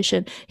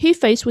situation. He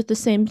faced with the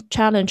same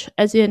challenge,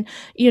 as in,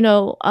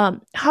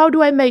 how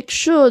do I make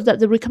sure that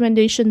the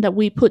recommendation that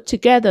we put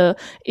together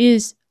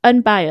is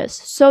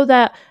unbiased, so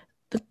that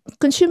the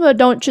consumer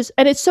don't just,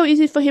 and it's so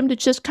easy for him to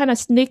just kind of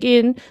sneak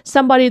in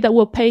somebody that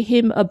will pay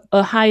him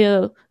a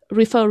higher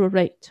referral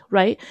rate,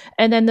 right?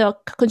 And then the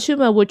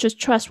consumer would just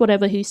trust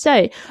whatever he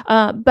say.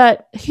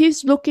 But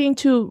he's looking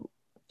to,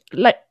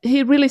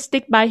 he really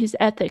stick by his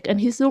ethic,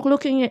 and he's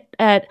looking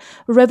at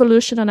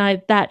revolutionize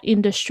that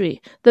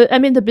industry.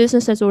 The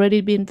business has already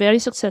been very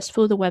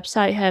successful. The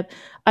website have,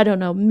 I don't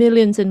know,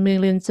 millions and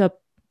millions of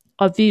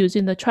views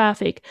in the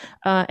traffic,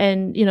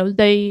 and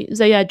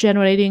they are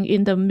generating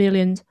in the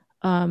millions.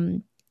 I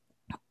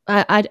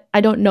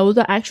don't know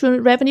the actual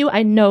revenue.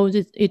 I know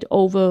that it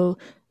over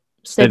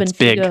 7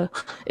 figure.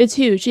 It's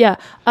huge, yeah.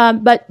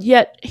 But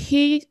yet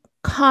he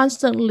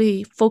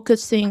constantly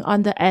focusing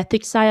on the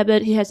ethics side of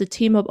it. He has a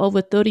team of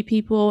over 30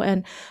 people,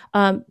 and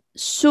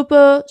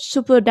super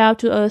down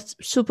to earth,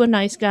 super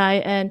nice guy.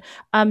 And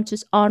I'm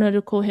just honored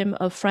to call him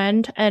a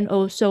friend and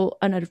also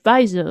an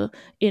advisor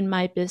in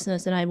my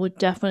business. And I would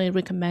definitely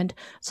recommend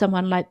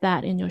someone like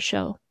that in your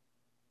show.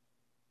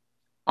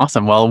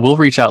 Awesome. Well, we'll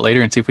reach out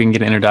later and see if we can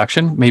get an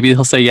introduction. Maybe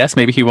he'll say yes,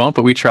 maybe he won't,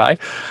 but we try.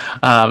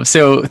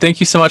 So thank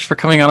you so much for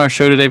coming on our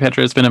show today,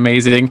 Petra. It's been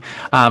amazing.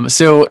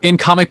 So in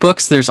comic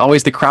books, there's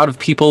always the crowd of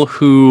people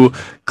who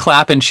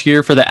clap and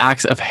cheer for the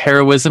acts of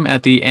heroism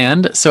at the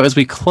end. So as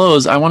we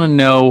close, I want to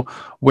know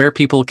where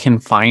people can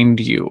find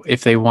you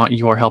if they want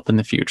your help in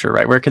the future,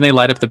 right? Where can they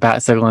light up the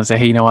bat signal and say,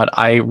 hey, you know what?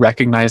 I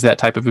recognize that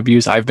type of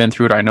abuse. I've been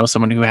through it, or I know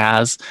someone who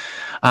has.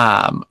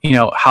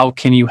 How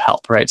can you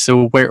help, right?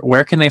 So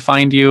where can they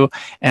find you?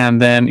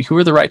 And then who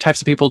are the right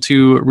types of people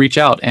to reach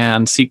out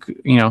and seek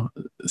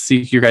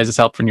your guys'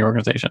 help from your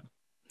organization?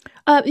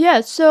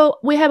 So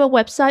we have a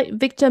website,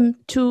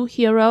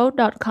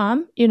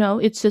 victim2hero.com.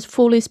 It's just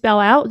fully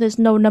spelled out. There's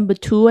no number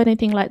 2 or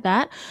anything like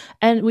that.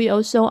 And we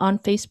also on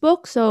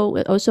Facebook, so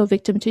we're also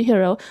Victim to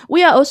Hero.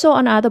 We are also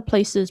on other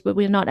places, but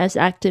we're not as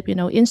active,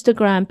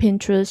 Instagram,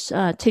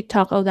 Pinterest,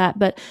 TikTok, all that.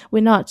 But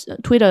we're not,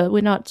 Twitter,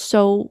 we're not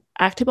so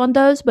active on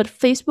those, but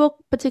Facebook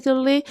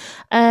particularly,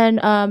 and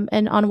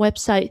on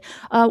website,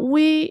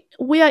 we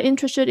are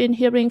interested in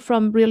hearing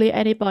from really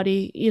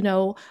anybody,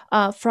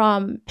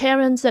 from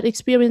parents that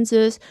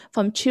experiences,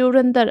 from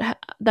children that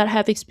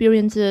have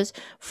experiences,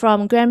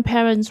 from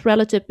grandparents,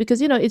 relatives,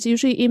 because it's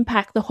usually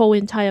impact the whole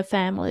entire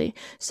family.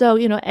 So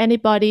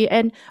anybody,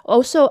 and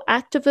also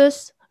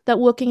activists that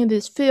working in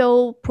this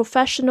field,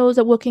 professionals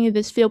that working in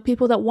this field,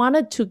 people that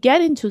wanted to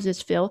get into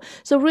this field.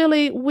 So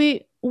really,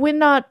 we're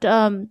not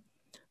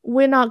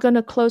going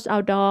to close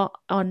our door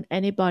on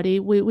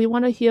anybody. We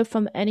want to hear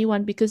from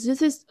anyone, because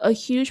this is a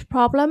huge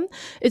problem.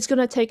 It's going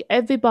to take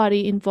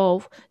everybody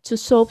involved to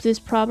solve this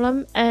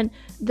problem. And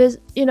this,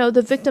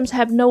 the victims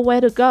have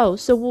nowhere to go.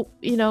 So,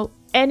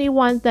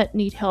 anyone that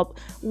need help,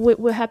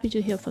 we're happy to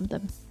hear from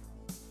them.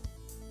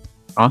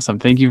 Awesome.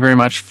 Thank you very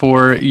much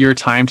for your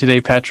time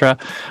today, Petra.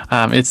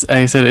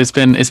 It's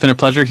been a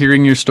pleasure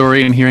hearing your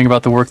story and hearing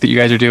about the work that you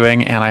guys are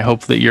doing. And I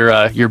hope that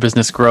your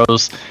business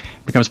grows,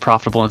 becomes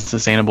profitable and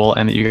sustainable,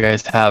 and that you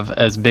guys have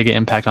as big an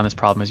impact on this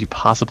problem as you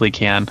possibly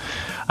can.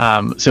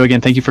 So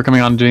again, thank you for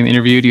coming on and doing the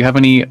interview. Do you have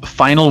any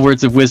final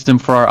words of wisdom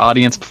for our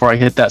audience before I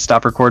hit that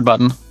stop record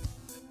button?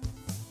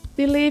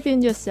 Believe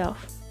in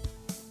yourself.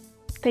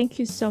 Thank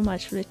you so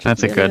much, Richard.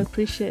 That's a good.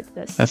 Appreciate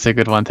this. That's a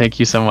good one. Thank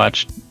you so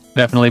much.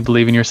 Definitely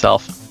believe in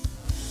yourself.